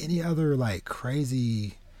 Any other like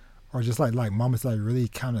crazy or just like moments that really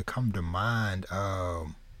kind of come to mind.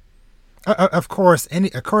 Of course,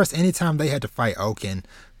 anytime they had to fight Oaken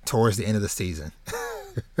towards the end of the season,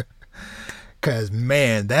 because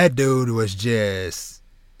man, that dude was just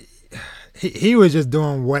he was just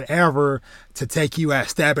doing whatever to take you out,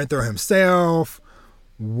 stabbing through himself,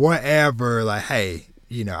 whatever. Like, hey,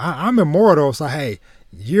 I'm immortal, so hey,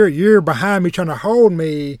 you're behind me trying to hold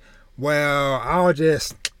me. Well, I'll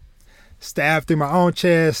just stab through my own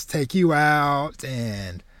chest, take you out,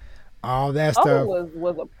 and all that stuff.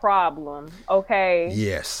 Was a problem. Okay.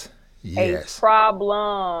 Yes. A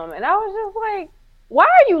problem. And I was just like, why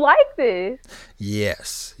are you like this?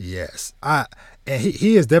 Yes. And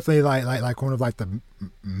he is definitely like one of like the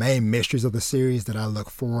main mysteries of the series that I look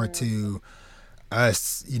forward to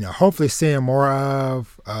us, hopefully seeing more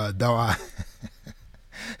of. Though I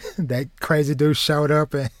that crazy dude showed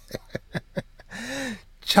up and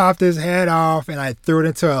chopped his head off and I threw it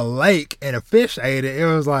into a lake and a fish ate it. It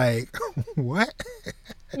was like, what?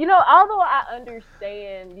 Although I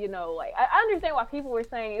understand, like I understand why people were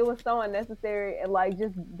saying it was so unnecessary and like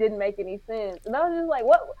just didn't make any sense. And I was just like,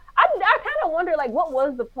 what? I kind of wonder like what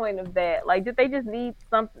was the point of that? Like, did they just need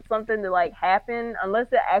something to like happen? Unless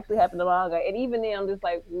it actually happened in the manga. And even then, I'm just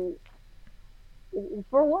like,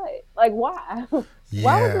 for what? Like, why? Yeah.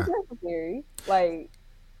 Why was this necessary? Like,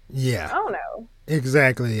 yeah, I don't know.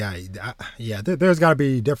 Exactly. There's got to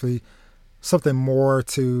be definitely something more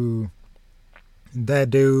to that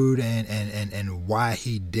dude and why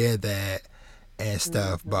he did that and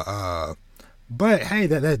stuff. Mm-hmm. But hey,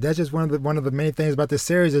 that's just one of the main things about this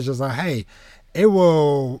series is just like, hey,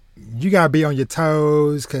 you gotta be on your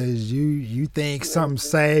toes because you think something's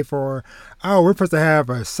safe or we're supposed to have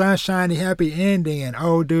a sunshiny happy ending and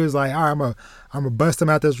old dude's like, all right, I'm gonna bust him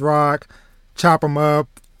out this rock, chop him up,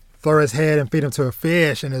 throw his head and feed him to a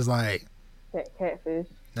fish, and it's like catfish.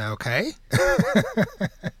 Okay.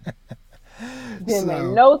 Didn't make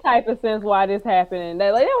no type of sense why this happened.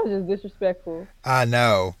 That was just disrespectful. I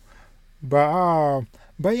know, but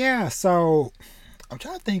yeah. So I'm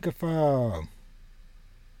trying to think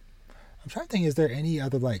is there any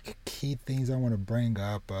other like key things I want to bring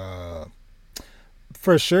up?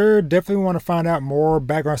 For sure, definitely want to find out more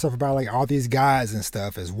background stuff about like all these guys and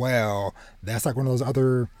stuff as well. That's like one of those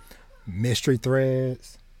other mystery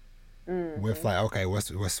threads with like, okay, what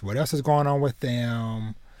else is going on with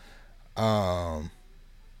them? And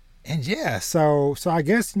yeah, so I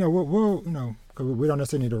guess we'll cause we don't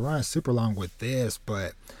necessarily need to run super long with this,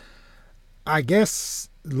 but I guess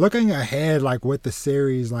looking ahead, like with the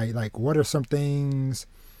series, like what are some things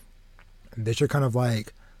that you're kind of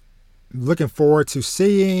like looking forward to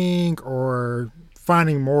seeing or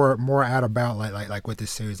finding more out about like with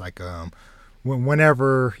this series, like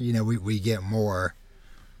whenever we get more.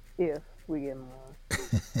 If we get more,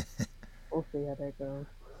 we'll see how that goes.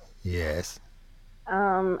 Yes.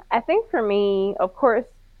 I think for me, of course,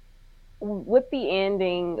 with the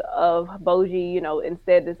ending of Boji,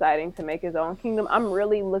 instead deciding to make his own kingdom, I'm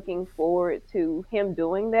really looking forward to him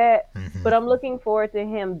doing that. Mm-hmm. But I'm looking forward to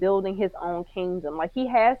him building his own kingdom. Like, he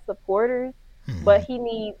has supporters, but he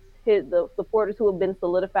needs the supporters who have been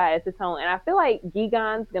solidified as his own. And I feel like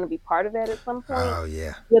Gigan's going to be part of that at some point. Oh,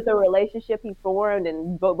 yeah. With the relationship he formed,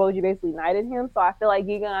 and Boji basically knighted him. So I feel like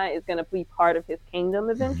Gigan is going to be part of his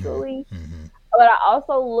kingdom eventually. Mm-hmm. But I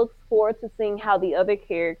also look forward to seeing how the other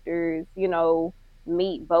characters,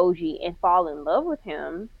 meet Boji and fall in love with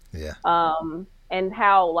him. Yeah. And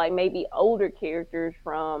how like maybe older characters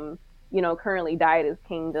from currently Daida's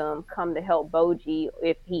kingdom come to help Boji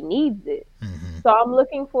if he needs it. Mm-hmm. So I'm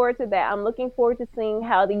looking forward to that. I'm looking forward to seeing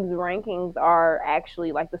how these rankings are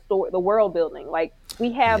actually like the story, the world building. Like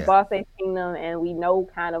we have Yeah. Boss Ace Kingdom and we know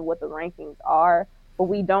kind of what the rankings are, but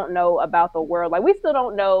we don't know about the world. Like we still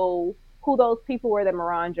don't know who those people were that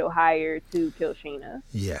Miranjo hired to kill Sheena.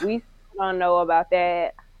 Yeah. We still don't know about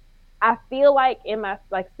that. I feel like in my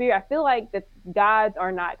like spirit, I feel like the gods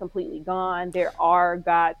are not completely gone. There are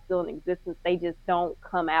gods still in existence. They just don't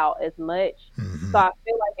come out as much. So Mm-hmm. I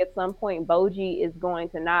feel like at some point Boji is going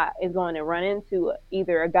to run into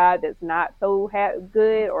either a god that's not so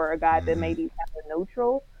good or a god that Mm-hmm. maybe kind of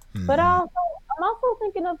neutral. But Mm-hmm. I'm also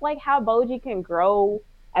thinking of like how Boji can grow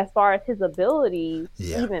as far as his abilities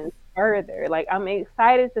Yeah. even further. Like I'm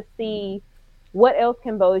excited to see what else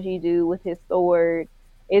can Boji do with his sword.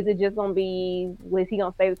 Is it just gonna be? Is he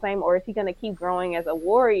gonna stay the same, or is he gonna keep growing as a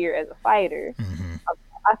warrior, as a fighter? Mm-hmm.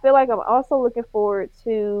 I feel like I'm also looking forward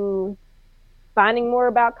to finding more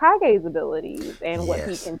about Kage's abilities and what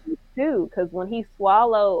he Yes. can do too. Because when he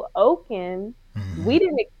swallowed Oaken, Mm-hmm. we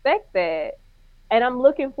didn't expect that, and I'm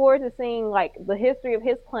looking forward to seeing like the history of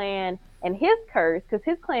his clan and his curse, because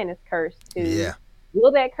his clan is cursed too. Yeah.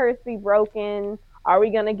 Will that curse be broken? Are we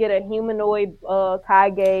gonna get a humanoid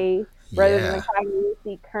Kage rather than the Yeah. Kage we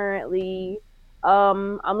see currently?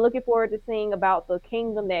 I'm looking forward to seeing about the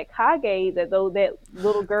kingdom that Kage, that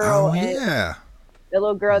little girl Oh and yeah. the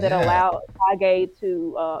little girl that Yeah. allowed Kage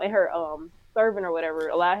to and her servant or whatever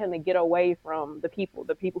allowed him to get away from the people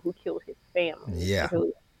who killed his family and Yeah. killed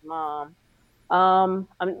his mom. I'm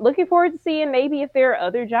looking forward to seeing maybe if there are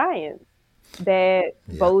other giants that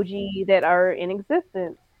Yeah. Boji that are in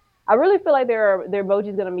existence. I really feel like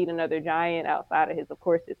Boji's gonna meet another giant outside of of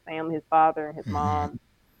course, his family, his father and his Mm-hmm. mom.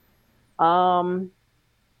 Um,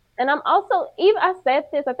 and I'm also even I said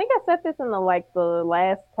this. I think I said this in the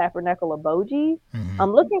last Tabernacle of Boji. Mm-hmm.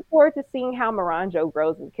 I'm looking forward to seeing how Miranjo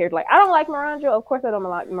grows as a character. Like I don't like Miranjo. Of course, I don't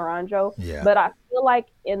like Miranjo. Yeah. But I feel like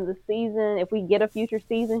in the season, if we get a future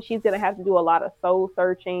season, she's gonna have to do a lot of soul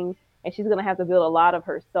searching, and she's gonna have to build a lot of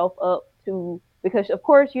herself up to because of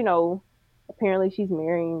course apparently she's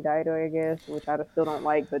marrying Dido, I guess, which I still don't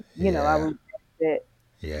like. But I Yeah. would that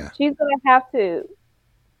Yeah. she's gonna have to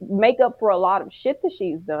make up for a lot of shit that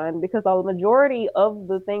she's done because the majority of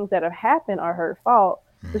the things that have happened are her fault.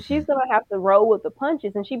 So Mm-hmm. she's gonna have to roll with the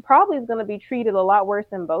punches, and she probably is gonna be treated a lot worse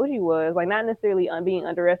than Boji was. Like not necessarily being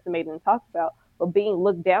underestimated and talked about, but being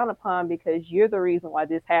looked down upon because you're the reason why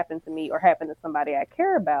this happened to me or happened to somebody I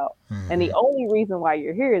care about. And Mm-hmm. the only reason why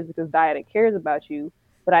you're here is because Diana cares about you.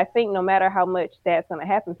 But I think no matter how much that's gonna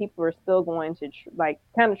happen, people are still going to like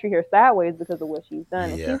kind of treat her sideways because of what she's done,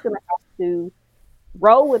 and Yeah. she's gonna have to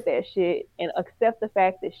roll with that shit and accept the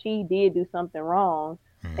fact that she did do something wrong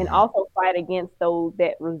and Mm-hmm. also fight against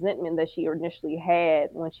that resentment that she initially had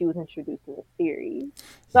when she was introduced in the series.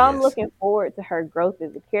 So I'm Yes. looking forward to her growth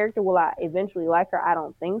as a character. Will I eventually like her? I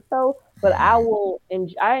don't think so, but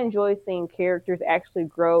Mm-hmm. I enjoy seeing characters actually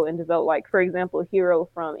grow and develop. Like for example, Hero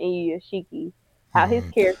from Inuyashiki, how his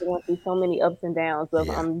Mm-hmm. character went through so many ups and downs of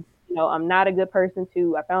Yeah. I'm not a good person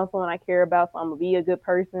to I found someone I care about, so I'm gonna be a good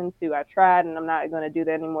person to I tried and I'm not gonna do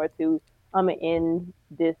that anymore to I'm gonna end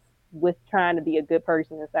this with trying to be a good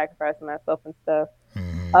person and sacrificing myself and stuff.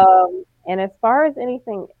 Mm-hmm. And as far as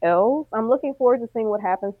anything else, I'm looking forward to seeing what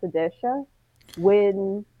happens to Desha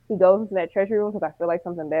when he goes into that treasure room because I feel like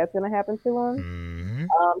something bad's gonna happen to him. Mm-hmm.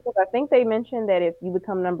 Because I think they mentioned that if you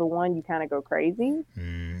become number one, you kind of go crazy.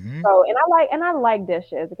 Mm-hmm. So, and I like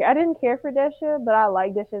Desha as a character. I didn't care for Desha, but I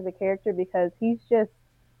like Desha as a character because he's just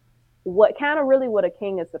what kind of really what a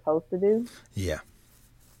king is supposed to do. Yeah.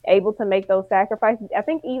 Able to make those sacrifices. I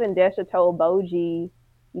think even Desha told Boji,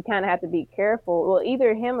 you kind of have to be careful. Well,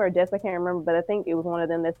 either him or Desha, I can't remember, but I think it was one of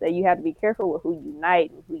them that said you have to be careful with who you unite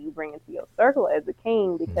and who you bring into your circle as a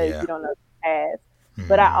king because Yeah. you don't know the past.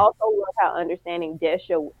 But I Mm-hmm. also love how understanding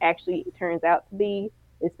Desha actually turns out to be,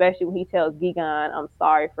 especially when he tells Gigan, I'm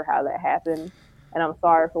sorry for how that happened and I'm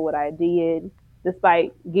sorry for what I did,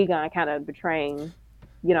 despite Gigan kind of betraying,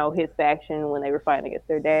 his faction when they were fighting against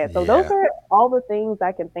their dad. So those Yeah. are all the things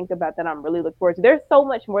I can think about that I'm really looking forward to. There's so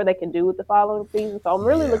much more they can do with the following season, so I'm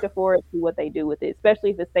really Yeah. looking forward to what they do with it,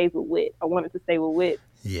 especially if it stays with Wit. I want it to stay with Wit.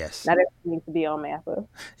 Yes. Not everything needs to be on Mappa.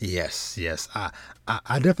 Yes. Yes. I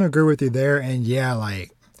definitely agree with you there. And yeah,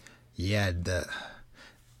 like, yeah, the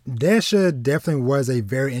Desha definitely was a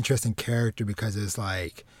very interesting character because it's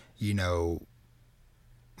like, you know,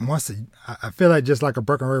 I feel like just like a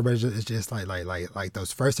broken record, but it's just like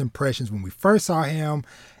those first impressions when we first saw him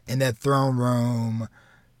in that throne room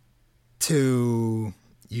to,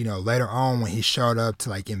 you know, later on when he showed up to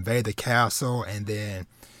like invade the castle, and then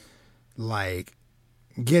like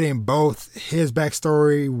getting both his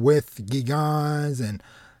backstory with Gigon's and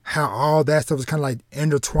how all that stuff was kind of like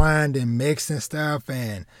intertwined and mixed and stuff.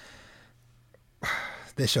 And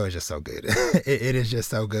this show is just so good. It is just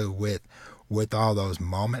so good with all those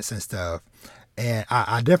moments and stuff. And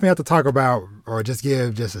I definitely have to talk about, or just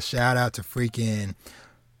give just a shout out to freaking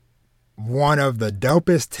one of the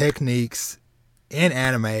dopest techniques in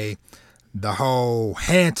anime, the whole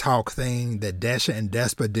hand talk thing that Desha and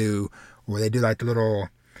Despa do, where they do like the little,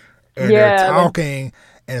 and they're talking,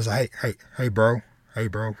 and it's like, hey, bro,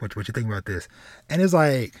 what you think about this? And it's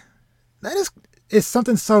like, it's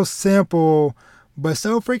something so simple, but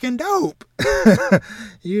so freaking dope.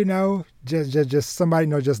 You know, just somebody, you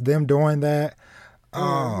know, just them doing that.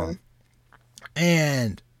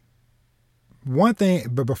 And one thing,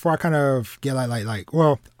 but before I kind of get like,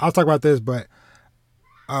 well, I'll talk about this, but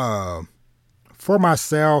for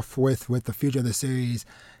myself with the future of the series,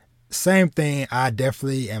 same thing. I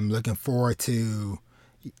definitely am looking forward to,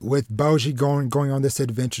 with Bojji going on this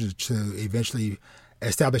adventure to eventually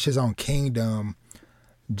establish his own kingdom.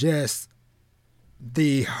 Just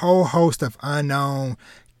the whole host of unknown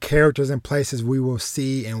characters and places we will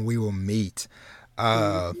see and we will meet.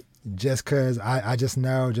 Just because I just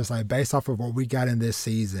know, just like based off of what we got in this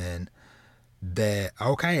season, that,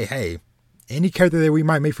 okay, hey, any character that we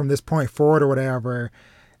might meet from this point forward or whatever,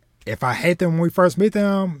 if I hate them when we first meet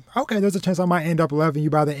them, okay, there's a chance I might end up loving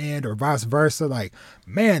you by the end, or vice versa. Like,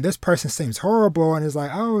 man, this person seems horrible, and it's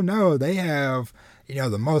like, oh no, they have, you know,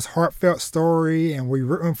 the most heartfelt story, and we're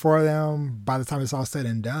rooting for them by the time it's all said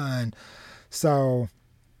and done. So,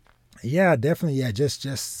 yeah, definitely, yeah, just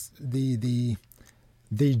the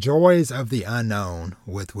joys of the unknown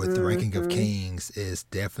with the Ranking of Kings is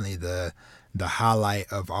definitely the highlight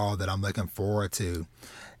of all that I'm looking forward to.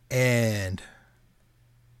 And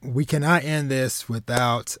we cannot end this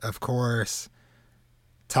without, of course,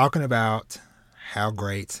 talking about how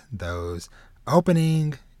great those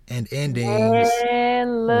opening and endings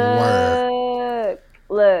were.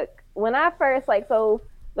 Look, when I first, like, so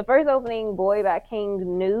the first opening, Boy by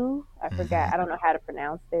King New, I forgot, I don't know how to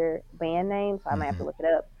pronounce their band name, so I might have to look it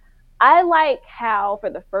up. I like how for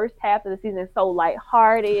the first half of the season it's so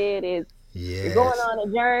lighthearted. You're going on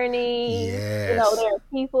a journey. Yes. You know, there are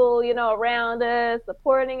people, you know, around us,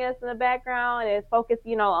 supporting us in the background. And it's focused,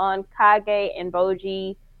 you know, on Kage and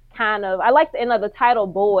Bojji. Kind of, I like the end of the title,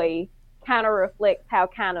 Boy, kind of reflects how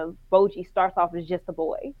kind of Bojji starts off as just a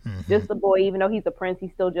boy. Just a boy, even though he's a prince,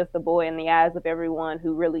 he's still just a boy in the eyes of everyone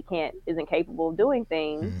who really isn't capable of doing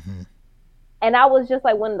things. And I was just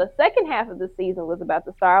like, when the second half of the season was about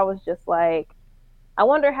to start, I was just like, I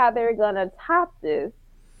wonder how they're going to top this.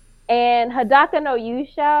 And Hadaka no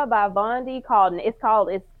Yusha by Vondi,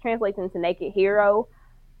 it translates into Naked Hero,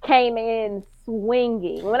 came in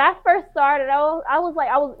swinging. When I first started, I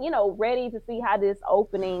was, you know, ready to see how this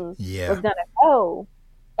opening was going to go.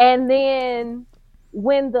 And then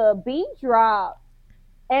when the beat dropped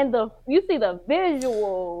and you see the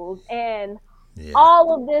visuals and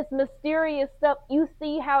all of this mysterious stuff, you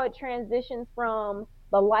see how it transitions from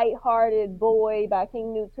the lighthearted Boy by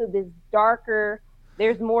King New to this darker,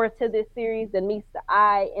 there's more to this series than meets the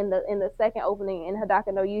eye in the second opening in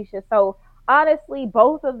Hadaka no Yusha. So honestly,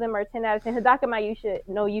 both of them are 10 out of 10. Hadaka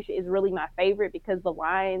no Yusha is really my favorite because the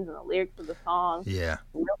lines and the lyrics of the song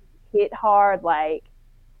really hit hard. Like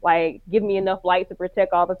give me enough light to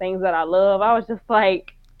protect all the things that I love. I was just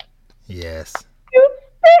like, yes, you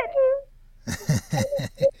spitting.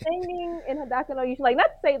 Singing in Hadaka no Yusha, like, not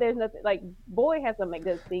to say there's nothing, like, Boy has some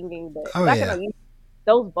good singing, but Hadaka no Yusha,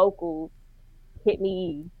 those vocals hit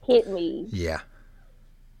me. Yeah.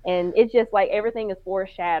 And it's just like everything is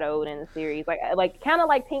foreshadowed in the series, like kind of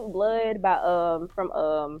like Pink Blood by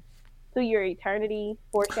from To Your Eternity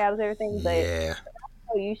foreshadows everything, but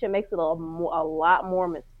Yusha makes it a lot more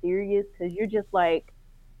mysterious because you're just like,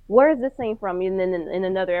 where is this scene from? And then in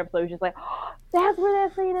another episode, you're just like, oh, that's where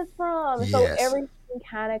that scene is from. So everything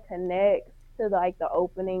kind of connects to the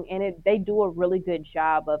opening, and they do a really good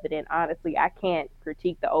job of it. And honestly, I can't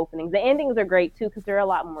critique the openings. The endings are great too because they're a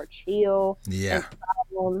lot more chill. And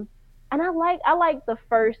I like the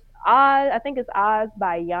first Oz. I think it's Oz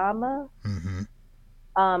by Yama.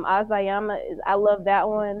 Oz by Yama I love that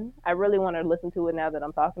one. I really want to listen to it now that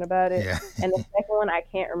I'm talking about it. And the second one I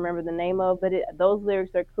can't remember the name of, but those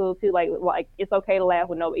lyrics are cool too. Like it's okay to laugh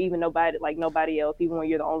with nobody else, even when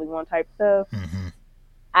you're the only one type stuff.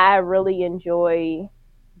 I really enjoy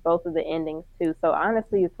both of the endings too. So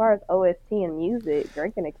honestly, as far as OST and music,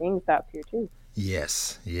 Ranking of Kings top tier too.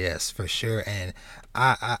 Yes, for sure. And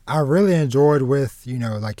I really enjoyed with,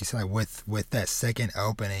 like you said, with that second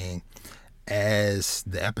opening as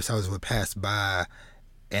the episodes would pass by,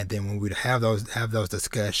 and then when we'd have those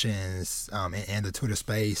discussions in the Twitter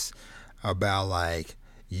space about like,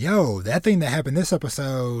 yo, that thing that happened this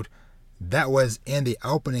episode that was in the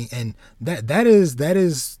opening, and that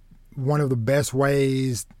is one of the best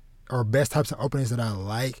ways or best types of openings that I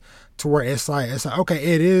like, to where it's like okay,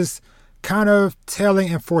 it is kind of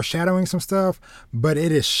telling and foreshadowing some stuff, but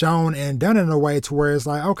it is shown and done in a way to where it's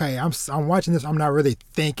like, okay, I'm watching this, I'm not really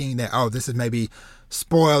thinking that, oh, this is maybe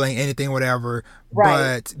spoiling anything, whatever,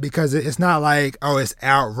 Right. but because it's not like, oh, it's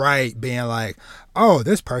outright being like, oh,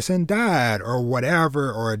 this person died or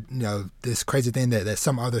whatever, or this crazy thing that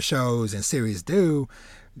some other shows and series do.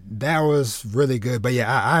 That was really good. But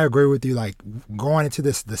yeah, I agree with you, like going into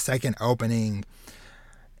the second opening,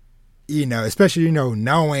 especially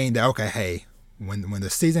knowing that, okay, hey, when the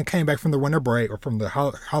season came back from the winter break or from the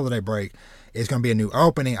holiday break, it's gonna be a new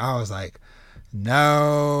opening. I was like,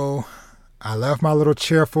 no, I love my little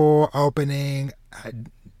cheerful opening. I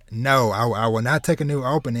will not take a new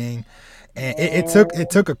opening. And it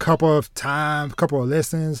took a couple of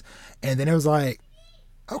listens, and then it was like,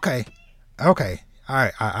 okay, all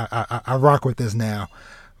right, I rock with this now.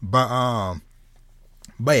 But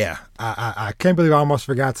yeah, I can't believe I almost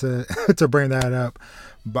forgot to to bring that up.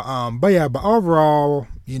 But overall,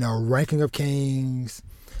 Ranking of Kings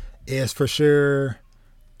is for sure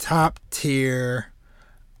top tier.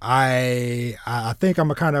 I think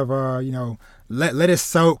I'm a kind of let it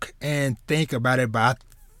soak and think about it, but I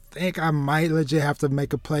think I might legit have to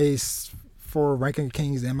make a place for Ranking of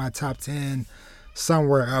Kings in my top 10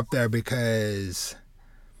 somewhere up there, because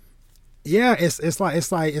yeah, it's like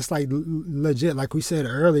legit, like we said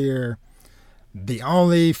earlier, the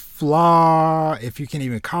only flaw, if you can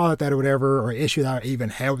even call it that or whatever, or issue that I even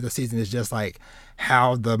had with the season, is just like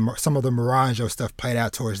how some of the Moranjo stuff played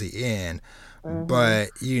out towards the end. Mm-hmm. But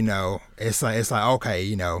it's like okay,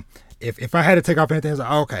 if I had to take off anything, it's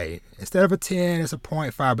like, okay, instead of a 10, it's a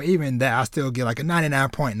 0.5. But even that, I still get like a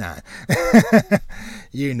 99.9.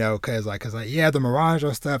 Because yeah, the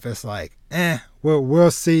Moranjo stuff, it's like,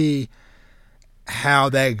 we'll see how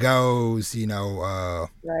that goes,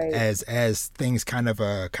 Right. as things kind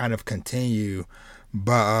of continue.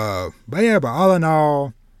 But all in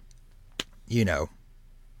all,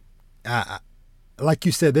 I like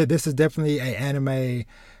you said, this is definitely an anime.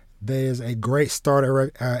 There's a great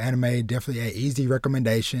starter anime, definitely an easy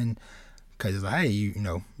recommendation, because it's like, hey,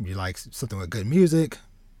 you like something with good music,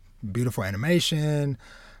 beautiful animation,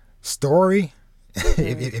 story.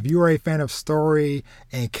 If you are a fan of story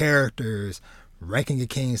and characters, Ranking of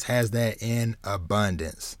Kings has that in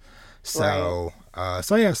abundance. So,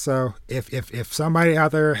 Right. So if somebody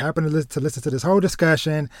out there happened to listen to this whole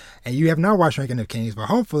discussion and you have not watched Ranking of Kings, but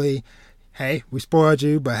hopefully, hey, we spoiled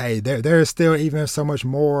you, but hey, there is still even so much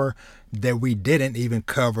more that we didn't even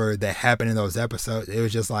cover that happened in those episodes. It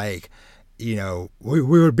was just like, we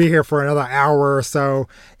would be here for another hour or so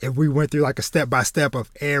if we went through like a step by step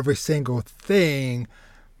of every single thing.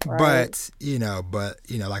 Right. But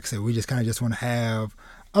like I said, we just kind of just want to have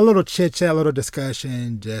a little chit chat, a little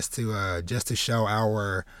discussion, just to show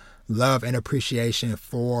our love and appreciation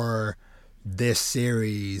for this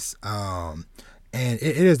series. And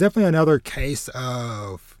it is definitely another case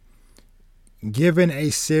of giving a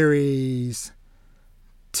series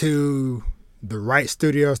to the right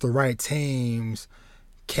studios, the right teams,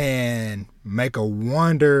 can make a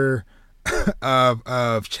wonder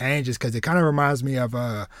of changes, because it kind of reminds me of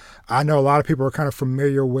I know a lot of people are kind of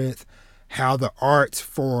familiar with how the art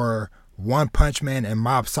for One Punch Man and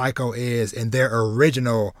Mob Psycho is in their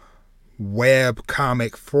original web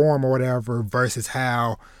comic form or whatever, versus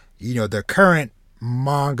how the current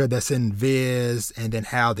manga that's in Viz, and then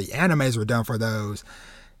how the animes were done for those.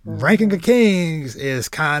 Ranking of Kings is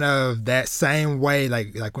kind of that same way.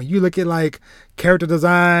 Like when you look at like character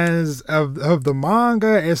designs of the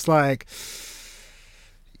manga, it's like,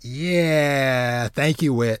 yeah, thank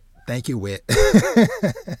you, Wit. I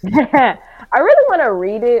really want to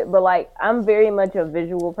read it, but like I'm very much a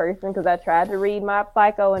visual person, because I tried to read Mob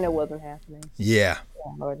Psycho and it wasn't happening. Yeah.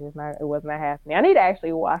 It was not happening. I need to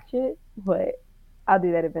actually watch it, but I'll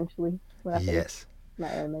do that eventually when I finish my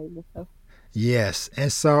anime and stuff. Yes,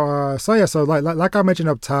 and so like I mentioned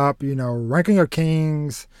up top, Ranking of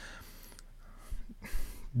Kings,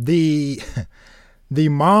 the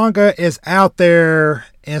manga is out there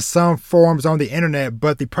in some forms on the internet,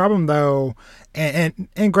 but the problem though, and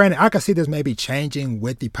granted, I can see this maybe changing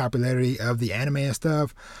with the popularity of the anime and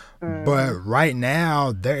stuff, but right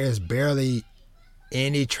now there is barely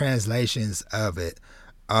any translations of it.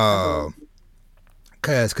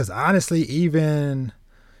 Cause honestly, even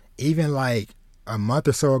like a month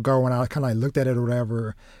or so ago when I kind of like looked at it or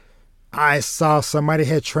whatever, I saw somebody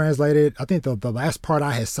had translated. I think the last part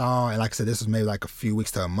I had saw, and like I said, this was maybe like a few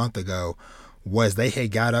weeks to a month ago, was they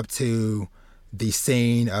had got up to the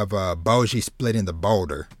scene of Boji splitting the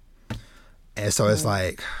boulder, and so it's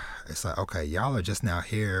like okay, y'all are just now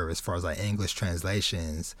here as far as like English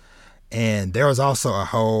translations, and there was also a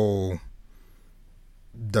whole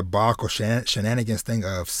debacle shenanigans thing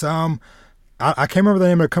of some. I can't remember the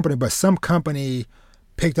name of the company, but some company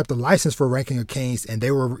picked up the license for Ranking of Kings, and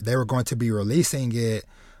they were going to be releasing it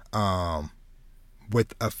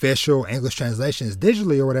with official English translations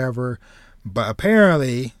digitally or whatever. But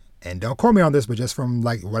apparently, and don't quote me on this, but just from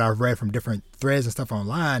like what I've read from different threads and stuff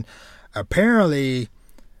online, apparently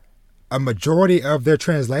a majority of their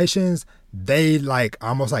translations, they like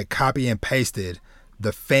almost like copy and pasted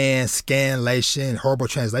the fan scanlation, horrible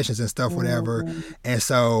translations and stuff, whatever. And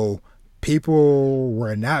so people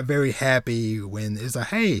were not very happy when it's like,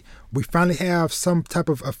 hey, we finally have some type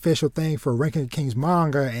of official thing for Ranking of Kings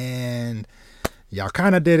manga, and y'all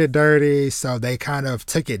kind of did it dirty. So they kind of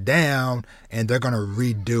took it down, and they're going to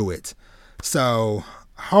redo it. So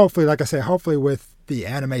hopefully, like I said, hopefully with the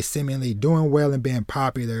anime seemingly doing well and being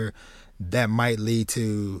popular, that might lead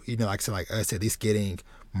to, you know, like I said, like us at least getting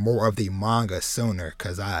more of the manga sooner.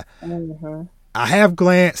 Because I have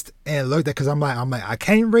glanced and looked at, because I'm like I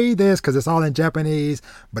can't read this because it's all in Japanese,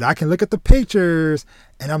 but I can look at the pictures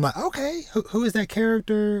and I'm like, okay, who is that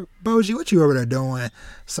character? Boji, what you over there doing?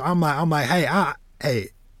 So I'm like, hey,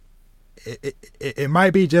 it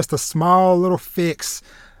might be just a small little fix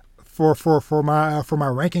for my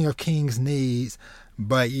Ranking of Kings needs,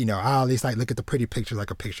 but you know, I'll at least like look at the pretty pictures like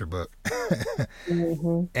a picture book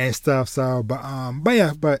and stuff. So, but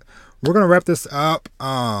we're gonna wrap this up.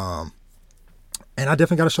 And I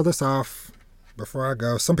definitely got to show this off before I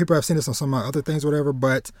go. Some people have seen this on some of my other things, whatever,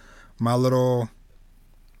 but my little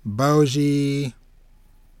Boji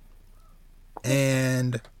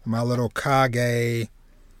and my little Kage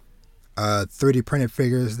 3D printed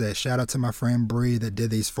figures, that shout out to my friend Bree that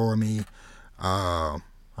did these for me. I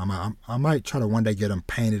might try to one day get them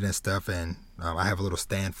painted and stuff, and I have a little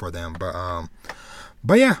stand for them.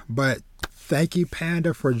 But thank you,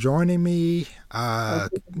 Panda, for joining me.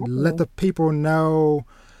 Let the people know,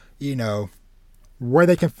 you know, where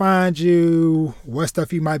they can find you, what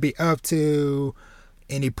stuff you might be up to,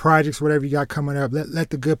 any projects, whatever you got coming up. Let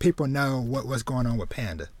the good people know what's going on with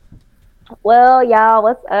Panda. Well, y'all,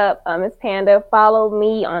 what's up? It's Panda. Follow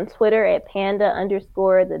me on Twitter at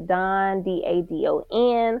Panda_the Don,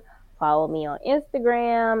 DADON. Follow me on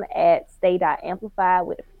Instagram at stay.amplified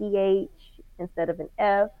with a PH instead of an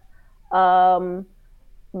F.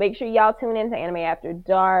 Make sure y'all tune in to Anime After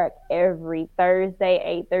Dark every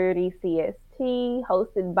Thursday, 8:30 CST,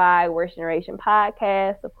 hosted by Worst Generation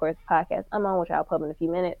Podcast. Of course, the podcast I'm on, which I'll pub in a few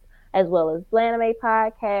minutes, as well as Blanime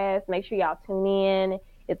Podcast. Make sure y'all tune in.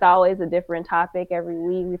 It's always a different topic every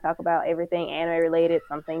week. We talk about everything anime related,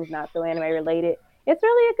 some things not so anime related. It's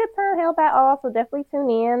really a good time held by all, so definitely tune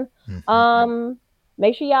in.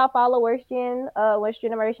 Make sure y'all follow Worst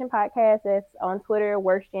Generation Podcast. That's on Twitter,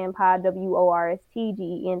 Worst Gen Pod,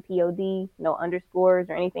 WORSTGENPOD, no underscores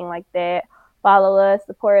or anything like that. Follow us,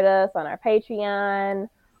 support us on our Patreon,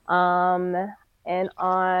 and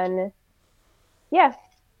on, I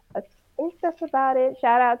think that's about it.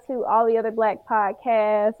 Shout out to all the other Black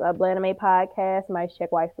podcasts, Blanime Podcast, Mice Check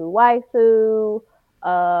Waifu,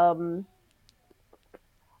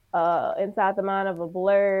 Inside the Mind of a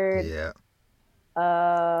Blurred. Yeah.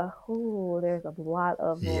 There's a lot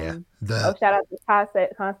of them. Yeah. Shout out to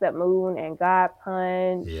Concept Moon and God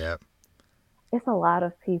Punch. Yeah. It's a lot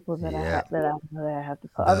of people that I have to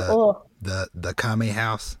put. The Kame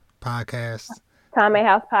House podcast. Kame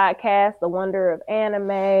House podcast, The Wonder of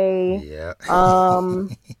Anime. Yeah.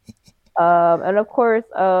 And of course,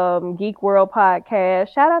 Geek World podcast.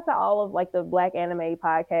 Shout out to all of like the Black anime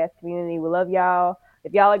podcast community. We love y'all.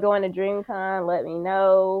 If y'all are going to DreamCon, let me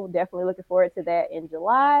know. Definitely looking forward to that in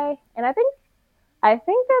July. And I think that's all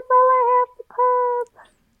I have to pub.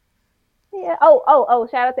 Yeah. Oh!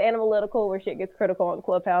 Shout out to Animalytical, where shit gets critical on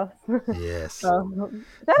Clubhouse. Yes. Shout out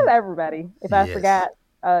to everybody. If I forgot,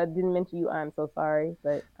 didn't mention you, I'm so sorry.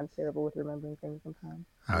 But I'm terrible with remembering things sometimes.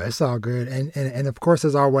 Oh, it's all good. And of course,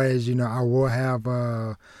 as always, you know, I will have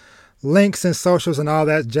links and socials and all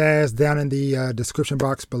that jazz down in the description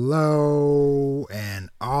box below, and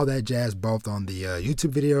all that jazz both on the YouTube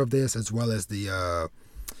video of this as well as the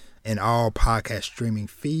in all podcast streaming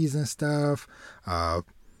feeds and stuff.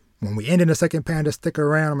 when we end in the second panel, stick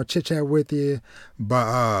around. I'm gonna chit chat with you.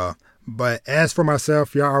 But as for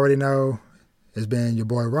myself, y'all already know it's been your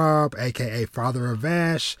boy Rob, aka Father of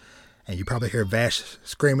Vash, and you probably hear Vash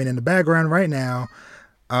screaming in the background right now.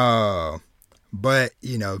 But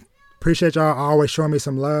appreciate y'all always showing me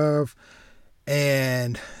some love.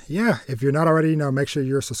 And yeah, if you're not already, make sure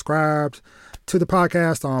you're subscribed to the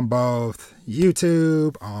podcast on both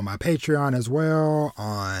YouTube, on my Patreon as well,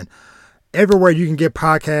 on everywhere you can get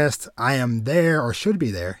podcasts. I am there, or should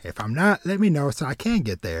be there. If I'm not, let me know so I can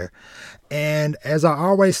get there. And as I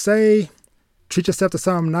always say, treat yourself to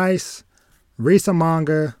something nice, read some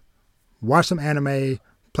manga, watch some anime,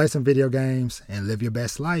 play some video games, and live your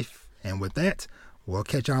best life. And with that, we'll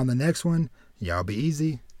catch you on the next one. Y'all be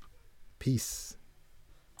easy. Peace.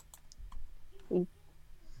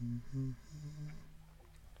 Mm-hmm.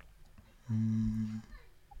 Mm-hmm.